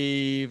they'll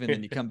leave. And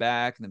then you come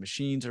back and the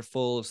machines are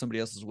full of somebody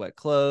else's wet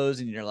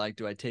clothes. And you're like,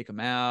 do I take them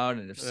out?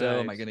 And if so,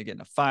 am I going to get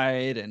in a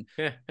fight? And,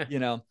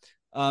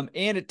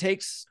 and it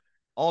takes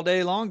all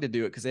day long to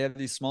do it because they have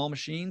these small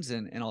machines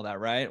and all that,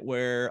 right?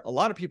 Where a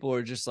lot of people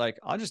are just like,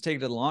 I'll just take it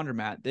to the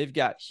laundromat. They've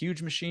got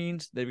huge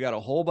machines. They've got a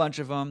whole bunch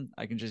of them.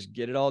 I can just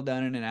get it all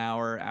done in an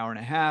hour and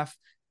a half.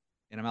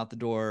 And I'm out the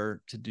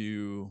door to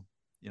do,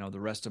 the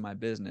rest of my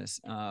business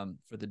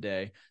for the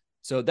day.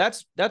 So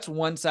that's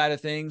one side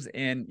of things.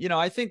 And,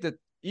 I think that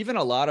even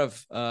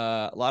the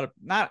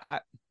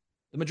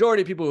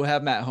majority of people who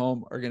have them at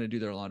home are going to do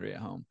their laundry at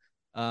home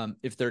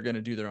if they're going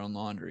to do their own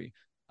laundry.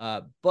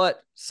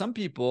 But some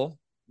people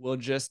will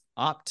just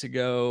opt to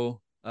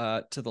go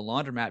to the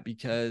laundromat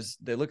because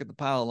they look at the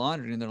pile of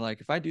laundry and they're like,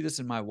 if I do this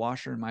in my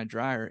washer and my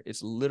dryer,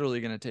 it's literally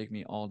going to take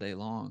me all day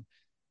long.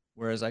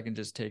 Whereas I can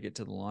just take it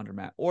to the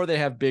laundromat, or they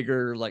have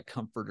bigger like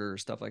comforter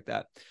stuff like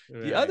that.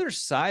 Right. The other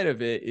side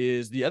of it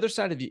is the other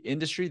side of the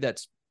industry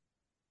that's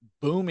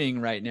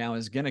booming right now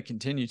is going to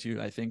continue to,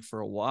 I think,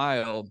 for a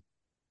while,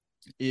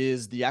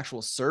 is the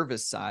actual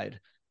service side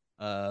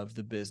of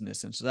the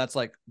business. And so that's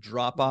like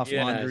drop off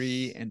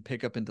laundry and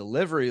pick up and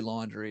delivery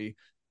laundry,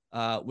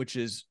 which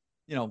is,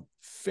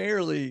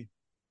 fairly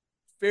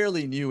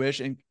newish.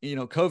 And,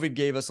 COVID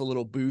gave us a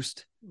little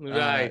boost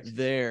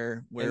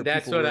there, where and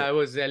that's what I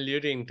was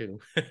alluding to.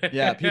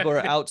 Yeah, people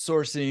are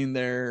outsourcing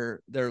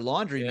their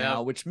laundry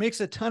now, which makes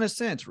a ton of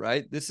sense,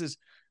 right?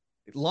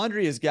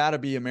 Laundry has got to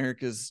be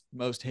America's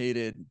most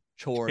hated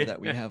chore that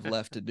we have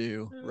left to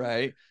do,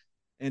 right?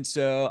 And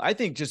so I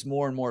think just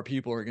more and more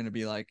people are going to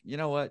be like, you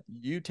know what,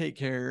 you take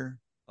care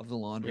of the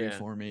laundry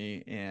for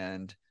me.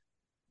 And,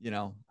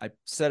 I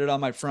set it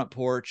on my front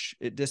porch,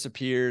 it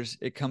disappears,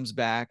 it comes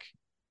back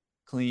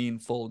clean,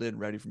 folded,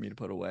 ready for me to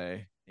put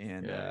away.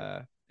 And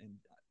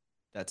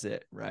that's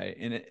it, right?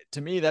 And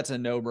to me, that's a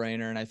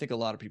no-brainer, and I think a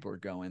lot of people are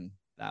going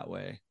that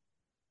way.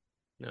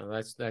 No,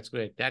 that's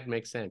great. That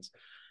makes sense.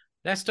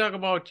 Let's talk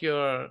about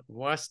your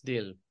worst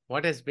deal.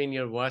 What has been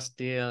your worst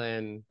deal,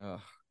 and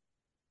Oh,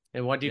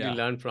 what did you yeah.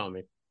 learn from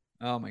it?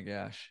 Oh my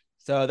gosh.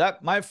 So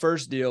that my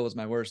first deal was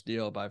my worst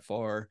deal by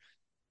far.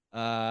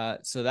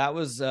 So that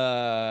was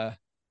like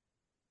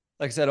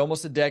I said,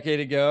 almost a decade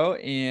ago,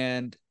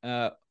 and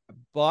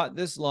bought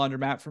this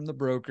laundromat from the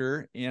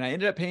broker, and I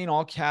ended up paying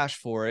all cash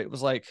for it. It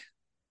was like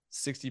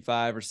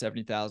 $65,000 or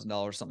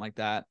 $70,000, something like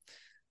that.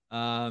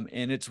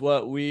 And it's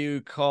what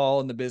we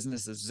call in the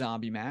business a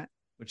zombie mat,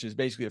 which is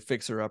basically a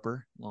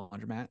fixer-upper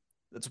laundromat.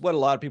 That's what a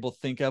lot of people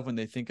think of when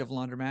they think of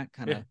laundromat.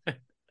 Kind of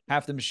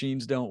half the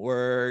machines don't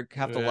work,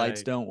 half the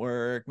lights Right. don't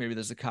work. Maybe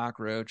there's a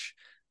cockroach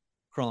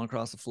crawling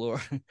across the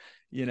floor,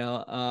 you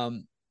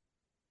know.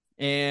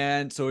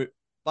 And so we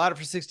bought it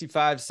for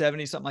 65,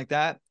 70, something like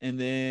that. And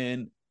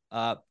then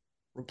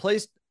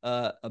replaced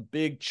a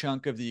big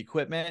chunk of the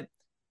equipment.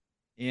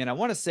 And I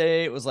want to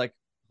say it was like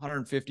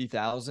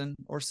 150,000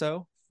 or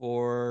so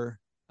for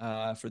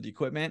the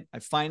equipment. I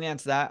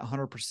financed that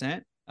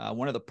 100%.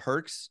 One of the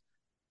perks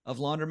of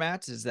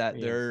laundromats is that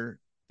Yes.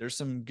 there's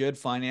some good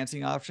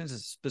financing options,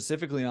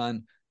 specifically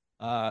on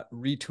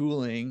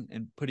retooling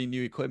and putting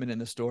new equipment in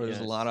the store. There's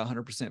a lot Yes. of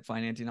 100%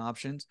 financing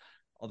options.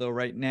 Although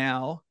right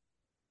now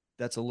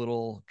that's a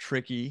little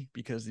tricky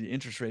because the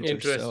interest rates are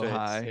Interest so rates.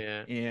 high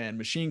Yeah. and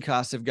machine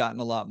costs have gotten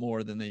a lot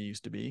more than they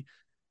used to be.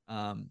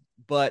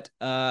 But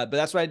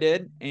that's what I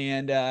did,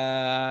 and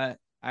I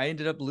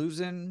ended up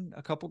losing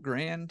a couple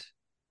grand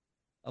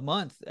a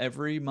month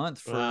every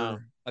month Wow.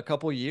 for a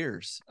couple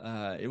years.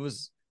 It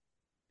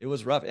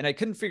was rough, and I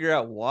couldn't figure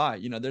out why.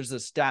 You know, there's a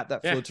stat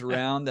that Yeah. floats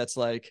around that's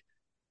like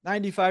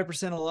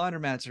 95% of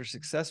laundromats are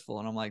successful,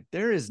 and I'm like,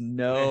 there is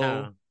no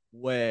Yeah.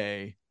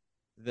 way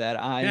that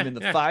I'm in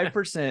the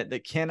 5%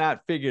 that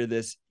cannot figure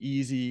this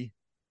easy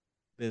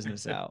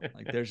business out.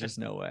 Like, there's just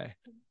no way.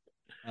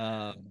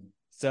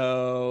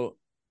 So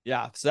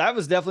yeah, so that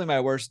was definitely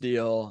my worst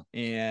deal,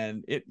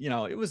 and it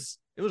was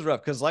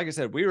rough because, like I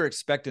said, we were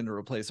expecting to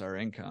replace our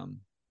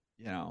income,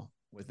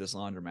 with this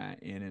laundromat,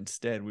 and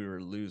instead we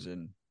were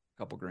losing a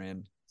couple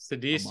grand So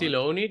do a you still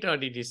month. own it, or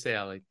did you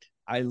sell it?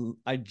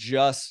 I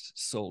just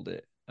sold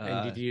it.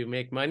 And did you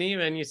make money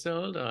when you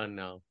sold, or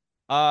no?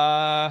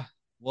 Uh,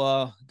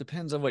 well,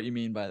 depends on what you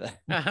mean by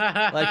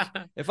that. Like,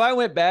 if I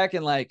went back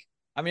and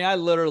I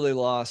literally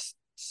lost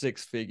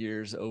six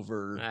figures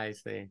I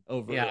see.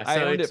 over Yeah, I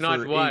so owned it's it not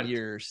for 8 worth.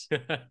 years.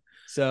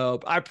 So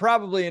I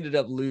probably ended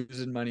up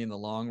losing money in the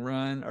long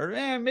run, or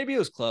maybe it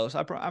was close.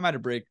 I might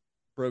have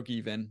broke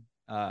even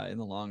in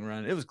the long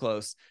run. It was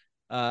close,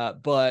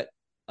 but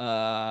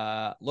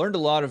learned a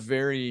lot of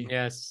very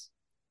Yes.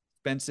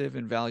 expensive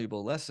and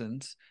valuable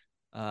lessons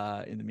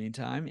in the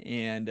meantime,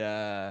 and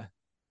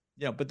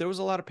but there was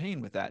a lot of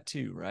pain with that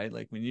too, right?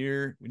 Like when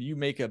you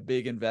make a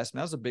big investment,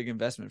 that was a big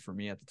investment for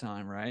me at the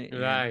time, right?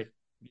 And Right.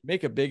 you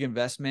make a big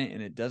investment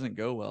and it doesn't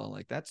go well,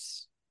 like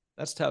that's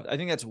tough. I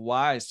think that's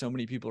why so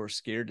many people are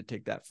scared to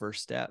take that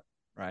first step,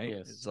 right?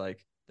 Yes. It's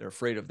like they're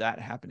afraid of that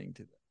happening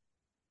to them.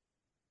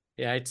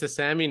 Yeah, it's a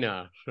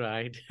seminar,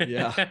 right?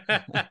 Yeah.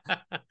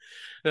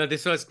 No,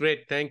 this was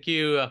great. Thank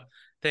you.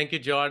 Thank you,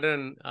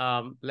 Jordan.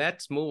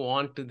 Let's move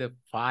on to the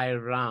fire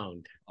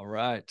round. All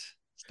right,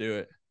 let's do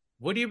it.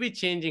 Would you be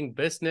changing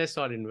business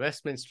or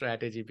investment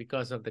strategy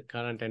because of the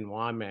current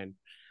environment,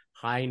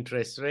 high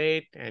interest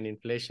rate and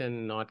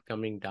inflation not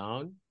coming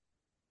down?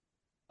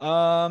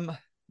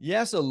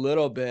 Yes, a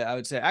little bit, I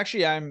would say.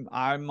 Actually, I'm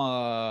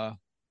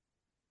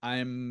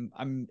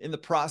in the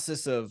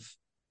process of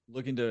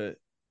looking to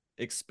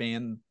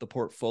expand the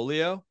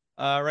portfolio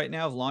right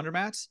now of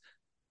laundromats.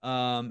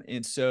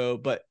 And so,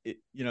 but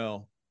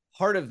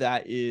part of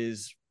that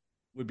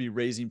would be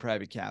raising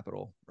private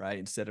capital, right?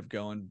 Instead of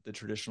going the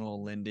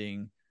traditional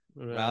lending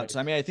route. So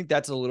Right. I mean, I think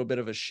that's a little bit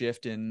of a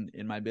shift in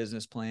my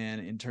business plan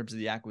in terms of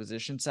the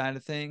acquisition side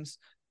of things.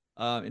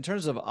 In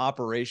terms of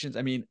operations,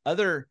 I mean,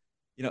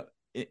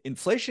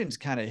 inflation's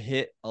kind of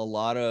hit a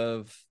lot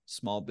of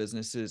small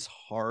businesses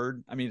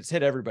hard. I mean, it's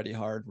hit everybody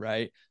hard,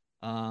 right?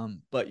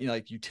 But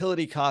like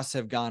utility costs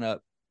have gone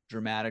up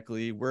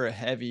dramatically. We're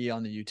heavy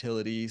on the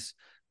utilities,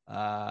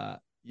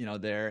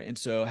 there. And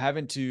so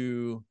having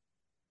to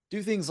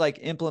do things like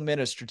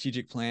implement a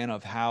strategic plan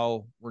of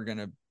how we're going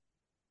to,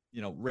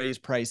 raise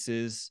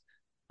prices,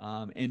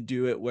 and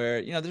do it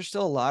where, there's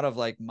still a lot of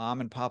like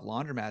mom and pop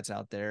laundromats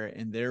out there,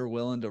 and they're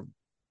willing to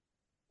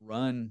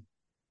run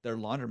their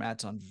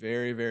laundromats on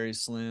very, very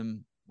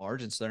slim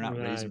margins. So they're not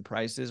raising Right.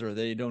 prices, or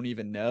they don't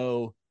even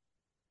know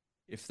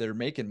if they're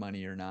making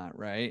money or not.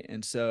 Right.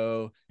 And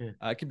so Yeah.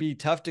 it can be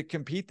tough to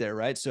compete there.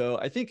 Right. So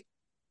I think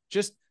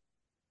just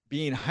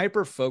being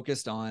hyper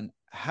focused on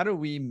how do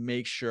we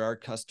make sure our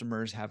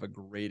customers have a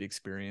great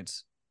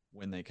experience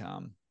when they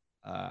come.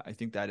 I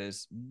think that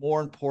is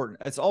more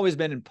important. It's always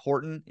been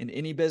important in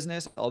any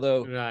business.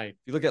 Although, if Right.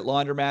 you look at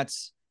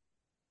laundromats,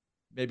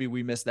 maybe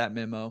we missed that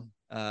memo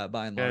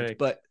by and large. Correct.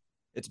 But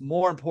it's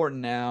more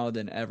important now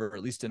than ever,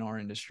 at least in our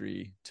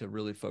industry, to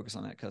really focus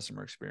on that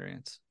customer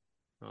experience.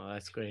 Oh,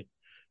 that's great.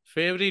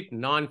 Favorite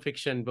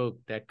nonfiction book?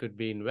 That could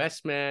be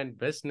investment,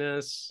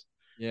 business,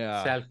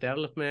 Yeah.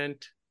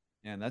 self-development.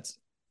 And that's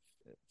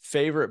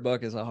favorite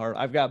book is a hard.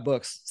 I've got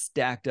books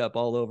stacked up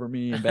all over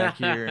me and back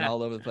here and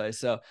all over the place.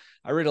 So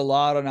I read a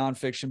lot of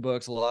nonfiction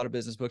books, a lot of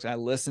business books. I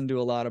listen to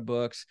a lot of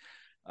books.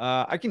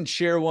 I can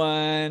share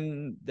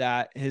one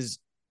that has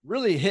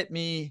really hit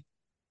me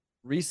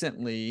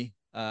recently.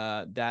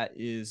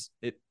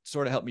 It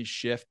sort of helped me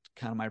shift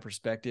kind of my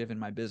perspective and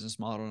my business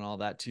model and all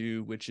that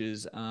too, which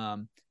is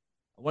one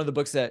of the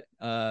books that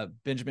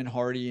Benjamin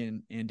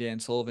Hardy and Dan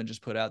Sullivan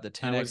just put out. The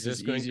I was 10x is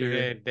just going to easier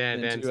read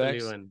than Dan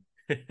 2x. Sullivan.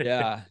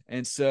 Yeah.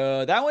 And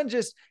so that one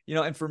just,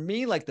 and for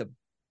me, like the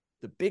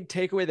big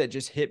takeaway that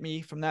just hit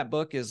me from that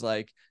book is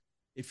like,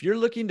 if you're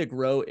looking to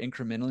grow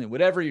incrementally,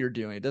 whatever you're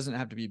doing, it doesn't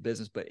have to be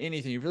business, but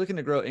anything, if you're looking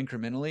to grow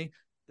incrementally,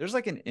 there's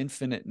like an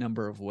infinite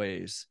number of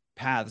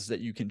paths that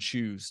you can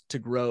choose to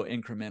grow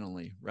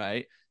incrementally,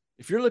 right?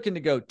 If you're looking to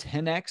go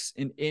 10x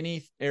in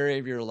any area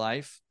of your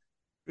life,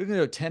 you're going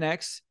to go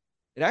 10x.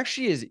 It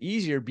actually is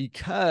easier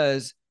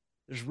because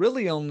there's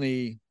really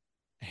only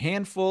a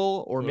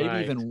handful or maybe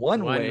Right. even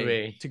one One way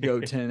way. to go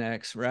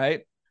 10x,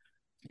 right?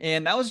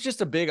 And that was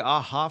just a big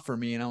aha for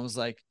me. And I was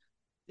like,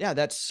 yeah,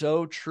 that's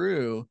so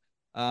true.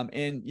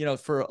 And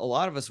for a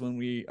lot of us, when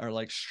we are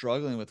like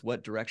struggling with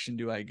what direction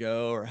do I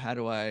go, or how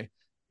do I,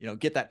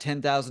 get that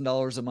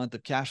 $10,000 a month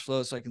of cash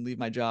flow so I can leave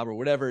my job or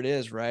whatever it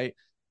is, right?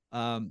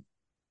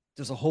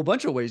 There's a whole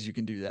bunch of ways you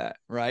can do that,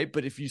 right?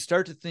 But if you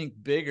start to think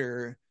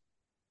bigger,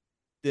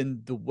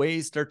 then the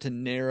ways start to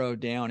narrow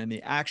down and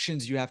the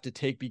actions you have to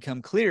take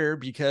become clear,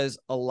 because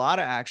a lot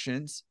of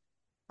actions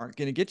aren't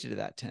going to get you to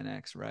that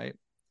 10x, right?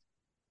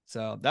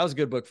 So that was a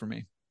good book for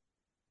me.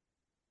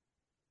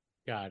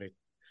 Got it.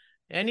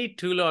 Any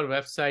tool or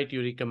website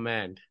you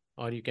recommend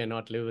or you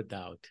cannot live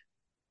without?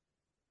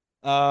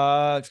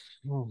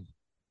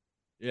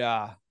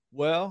 Yeah.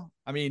 Well,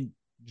 I mean,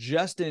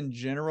 just in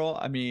general,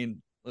 I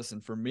mean,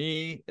 listen, for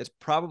me, it's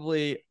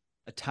probably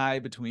a tie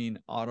between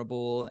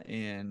Audible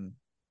and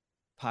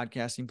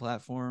podcasting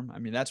platform. I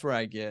mean, that's where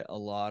I get a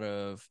lot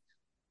of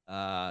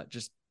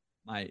just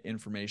my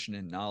information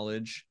and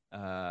knowledge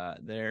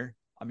there.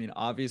 I mean,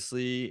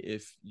 obviously,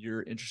 if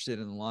you're interested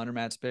in the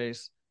laundromat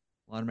space,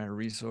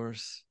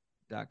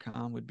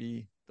 laundromatresource.com would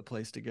be the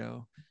place to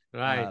go.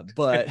 Right.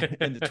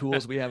 But and the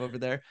tools we have over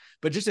there.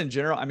 But just in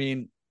general, I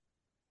mean,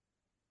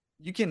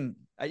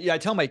 I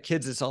tell my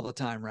kids this all the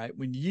time, right?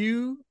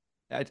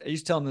 I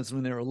used to tell them this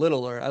when they were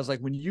littler. I was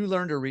like, when you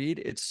learn to read,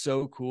 it's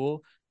so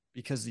cool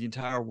because the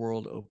entire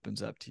world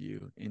opens up to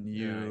you, and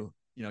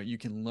you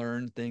can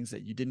learn things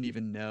that you didn't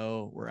even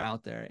know were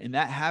out there. And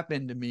that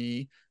happened to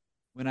me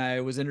when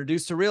I was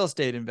introduced to real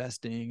estate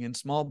investing and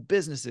small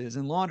businesses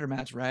and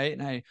laundromats, right?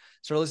 And I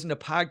started listening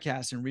to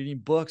podcasts and reading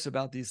books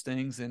about these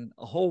things, and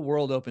a whole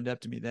world opened up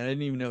to me that I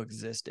didn't even know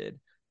existed.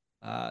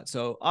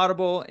 So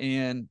Audible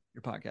and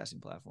your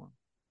podcasting platform.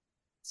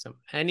 So,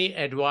 any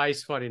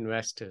advice for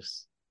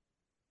investors?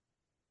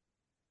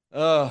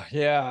 Oh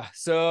yeah.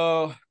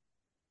 So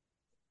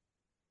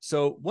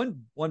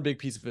one big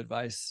piece of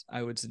advice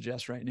I would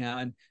suggest right now,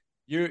 and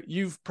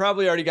you've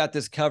probably already got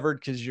this covered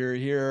because you're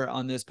here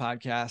on this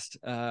podcast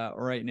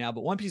right now.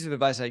 But one piece of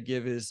advice I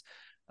give is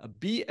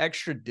be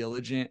extra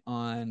diligent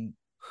on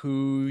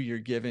who you're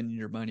giving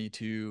your money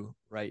to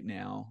right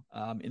now.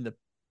 In the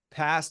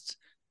past,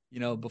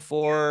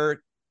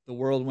 before the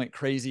world went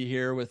crazy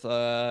here with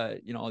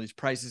all these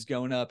prices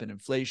going up and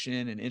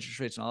inflation and interest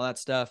rates and all that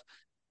stuff,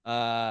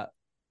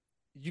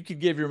 you could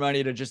give your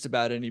money to just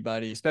about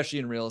anybody, especially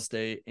in real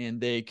estate, and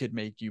they could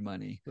make you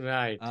money.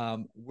 Right.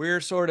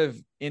 We're sort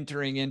of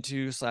entering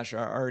into /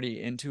 are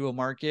already into a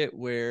market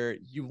where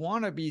you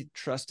want to be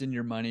trusting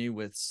your money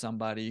with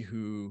somebody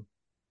who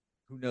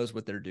knows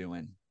what they're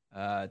doing.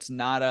 It's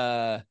not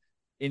a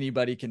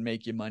anybody can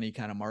make you money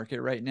kind of market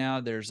right now.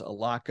 There's a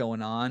lot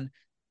going on.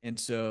 And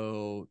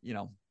so,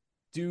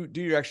 do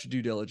your extra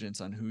due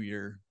diligence on who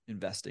you're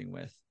investing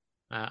with.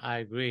 I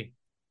agree.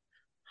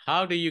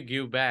 How do you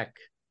give back?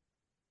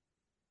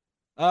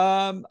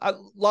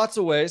 Lots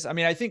of ways. I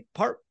mean, I think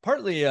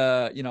partly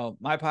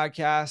my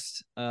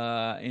podcast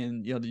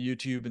and the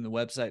YouTube and the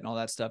website and all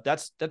that stuff,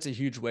 that's a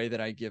huge way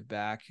that I give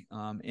back.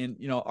 And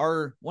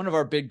one of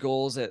our big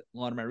goals at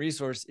Laundromat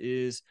Resource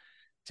is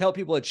to help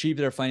people achieve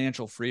their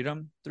financial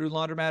freedom through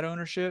laundromat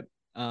ownership.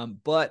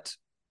 But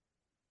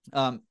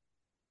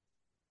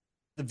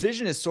the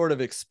vision is sort of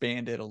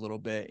expanded a little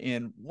bit.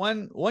 And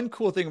one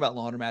cool thing about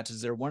laundromats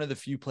is they're one of the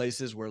few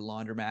places where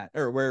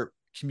where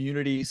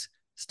communities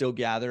still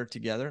gather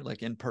together,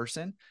 like in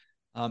person.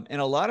 And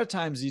a lot of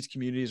times these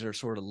communities are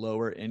sort of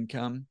lower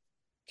income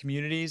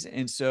communities.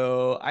 And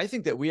so I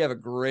think that we have a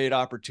great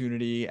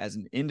opportunity as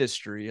an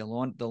industry, the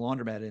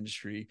laundromat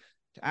industry,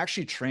 to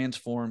actually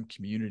transform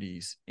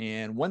communities.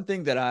 And one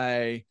thing that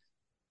I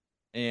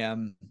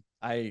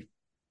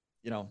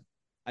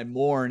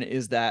mourn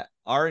is that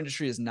our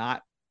industry is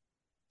not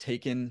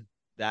taken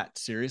that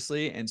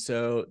seriously. And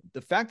so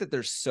the fact that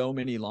there's so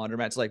many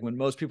laundromats, like when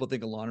most people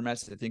think of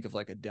laundromats, they think of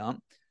like a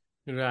dump.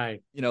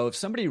 Right. If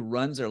somebody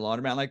runs their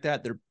laundromat like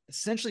that, they're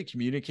essentially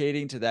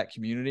communicating to that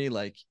community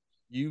like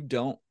you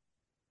don't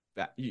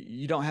have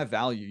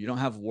value, you don't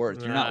have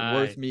worth, you're not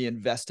worth Right. me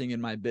investing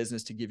in my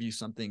business to give you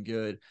something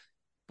good.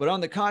 But on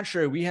the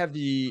contrary, we have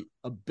the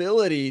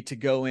ability to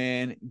go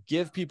in,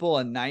 give people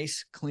a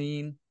nice,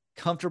 clean,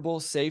 comfortable,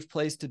 safe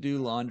place to do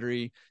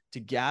laundry, to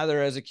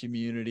gather as a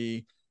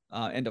community,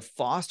 and to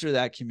foster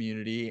that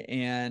community.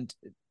 And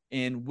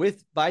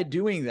by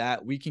doing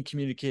that, we can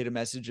communicate a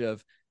message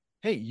of,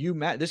 hey,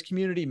 this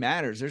community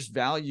matters. There's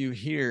value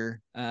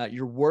here.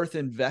 You're worth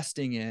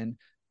investing in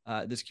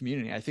this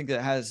community. I think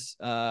that has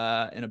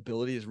an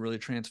ability to really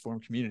transform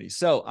communities.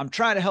 So I'm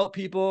trying to help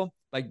people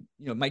by,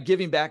 my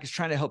giving back is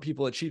trying to help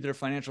people achieve their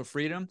financial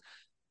freedom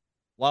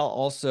while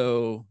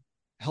also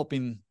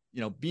helping,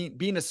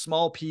 being a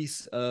small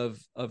piece of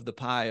the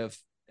pie of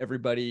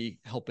everybody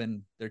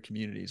helping their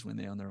communities when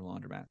they own their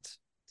laundromats.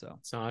 So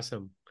it's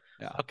awesome.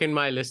 Yeah. How can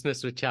my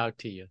listeners reach out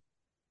to you?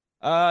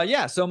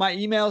 So my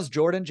email is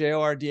Jordan,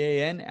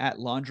 Jordan, at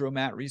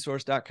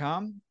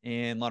laundromatresource.com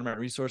and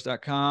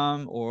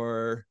laundromatresource.com,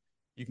 or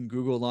you can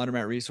Google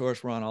Laundromat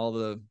Resource. We're on all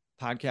the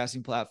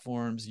podcasting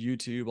platforms,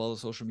 YouTube, all the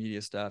social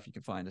media stuff. You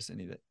can find us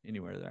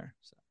anywhere there.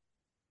 So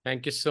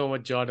thank you so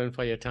much, Jordan,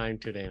 for your time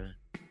today, man.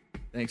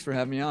 Thanks for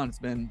having me on. It's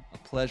been a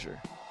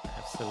pleasure.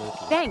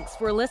 Absolutely. Thanks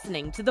for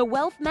listening to the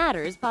Wealth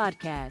Matters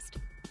podcast.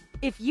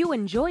 If you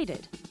enjoyed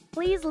it,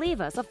 please leave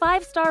us a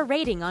 5-star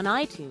rating on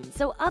iTunes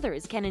so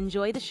others can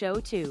enjoy the show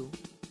too.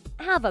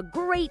 Have a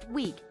great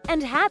week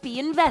and happy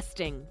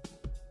investing!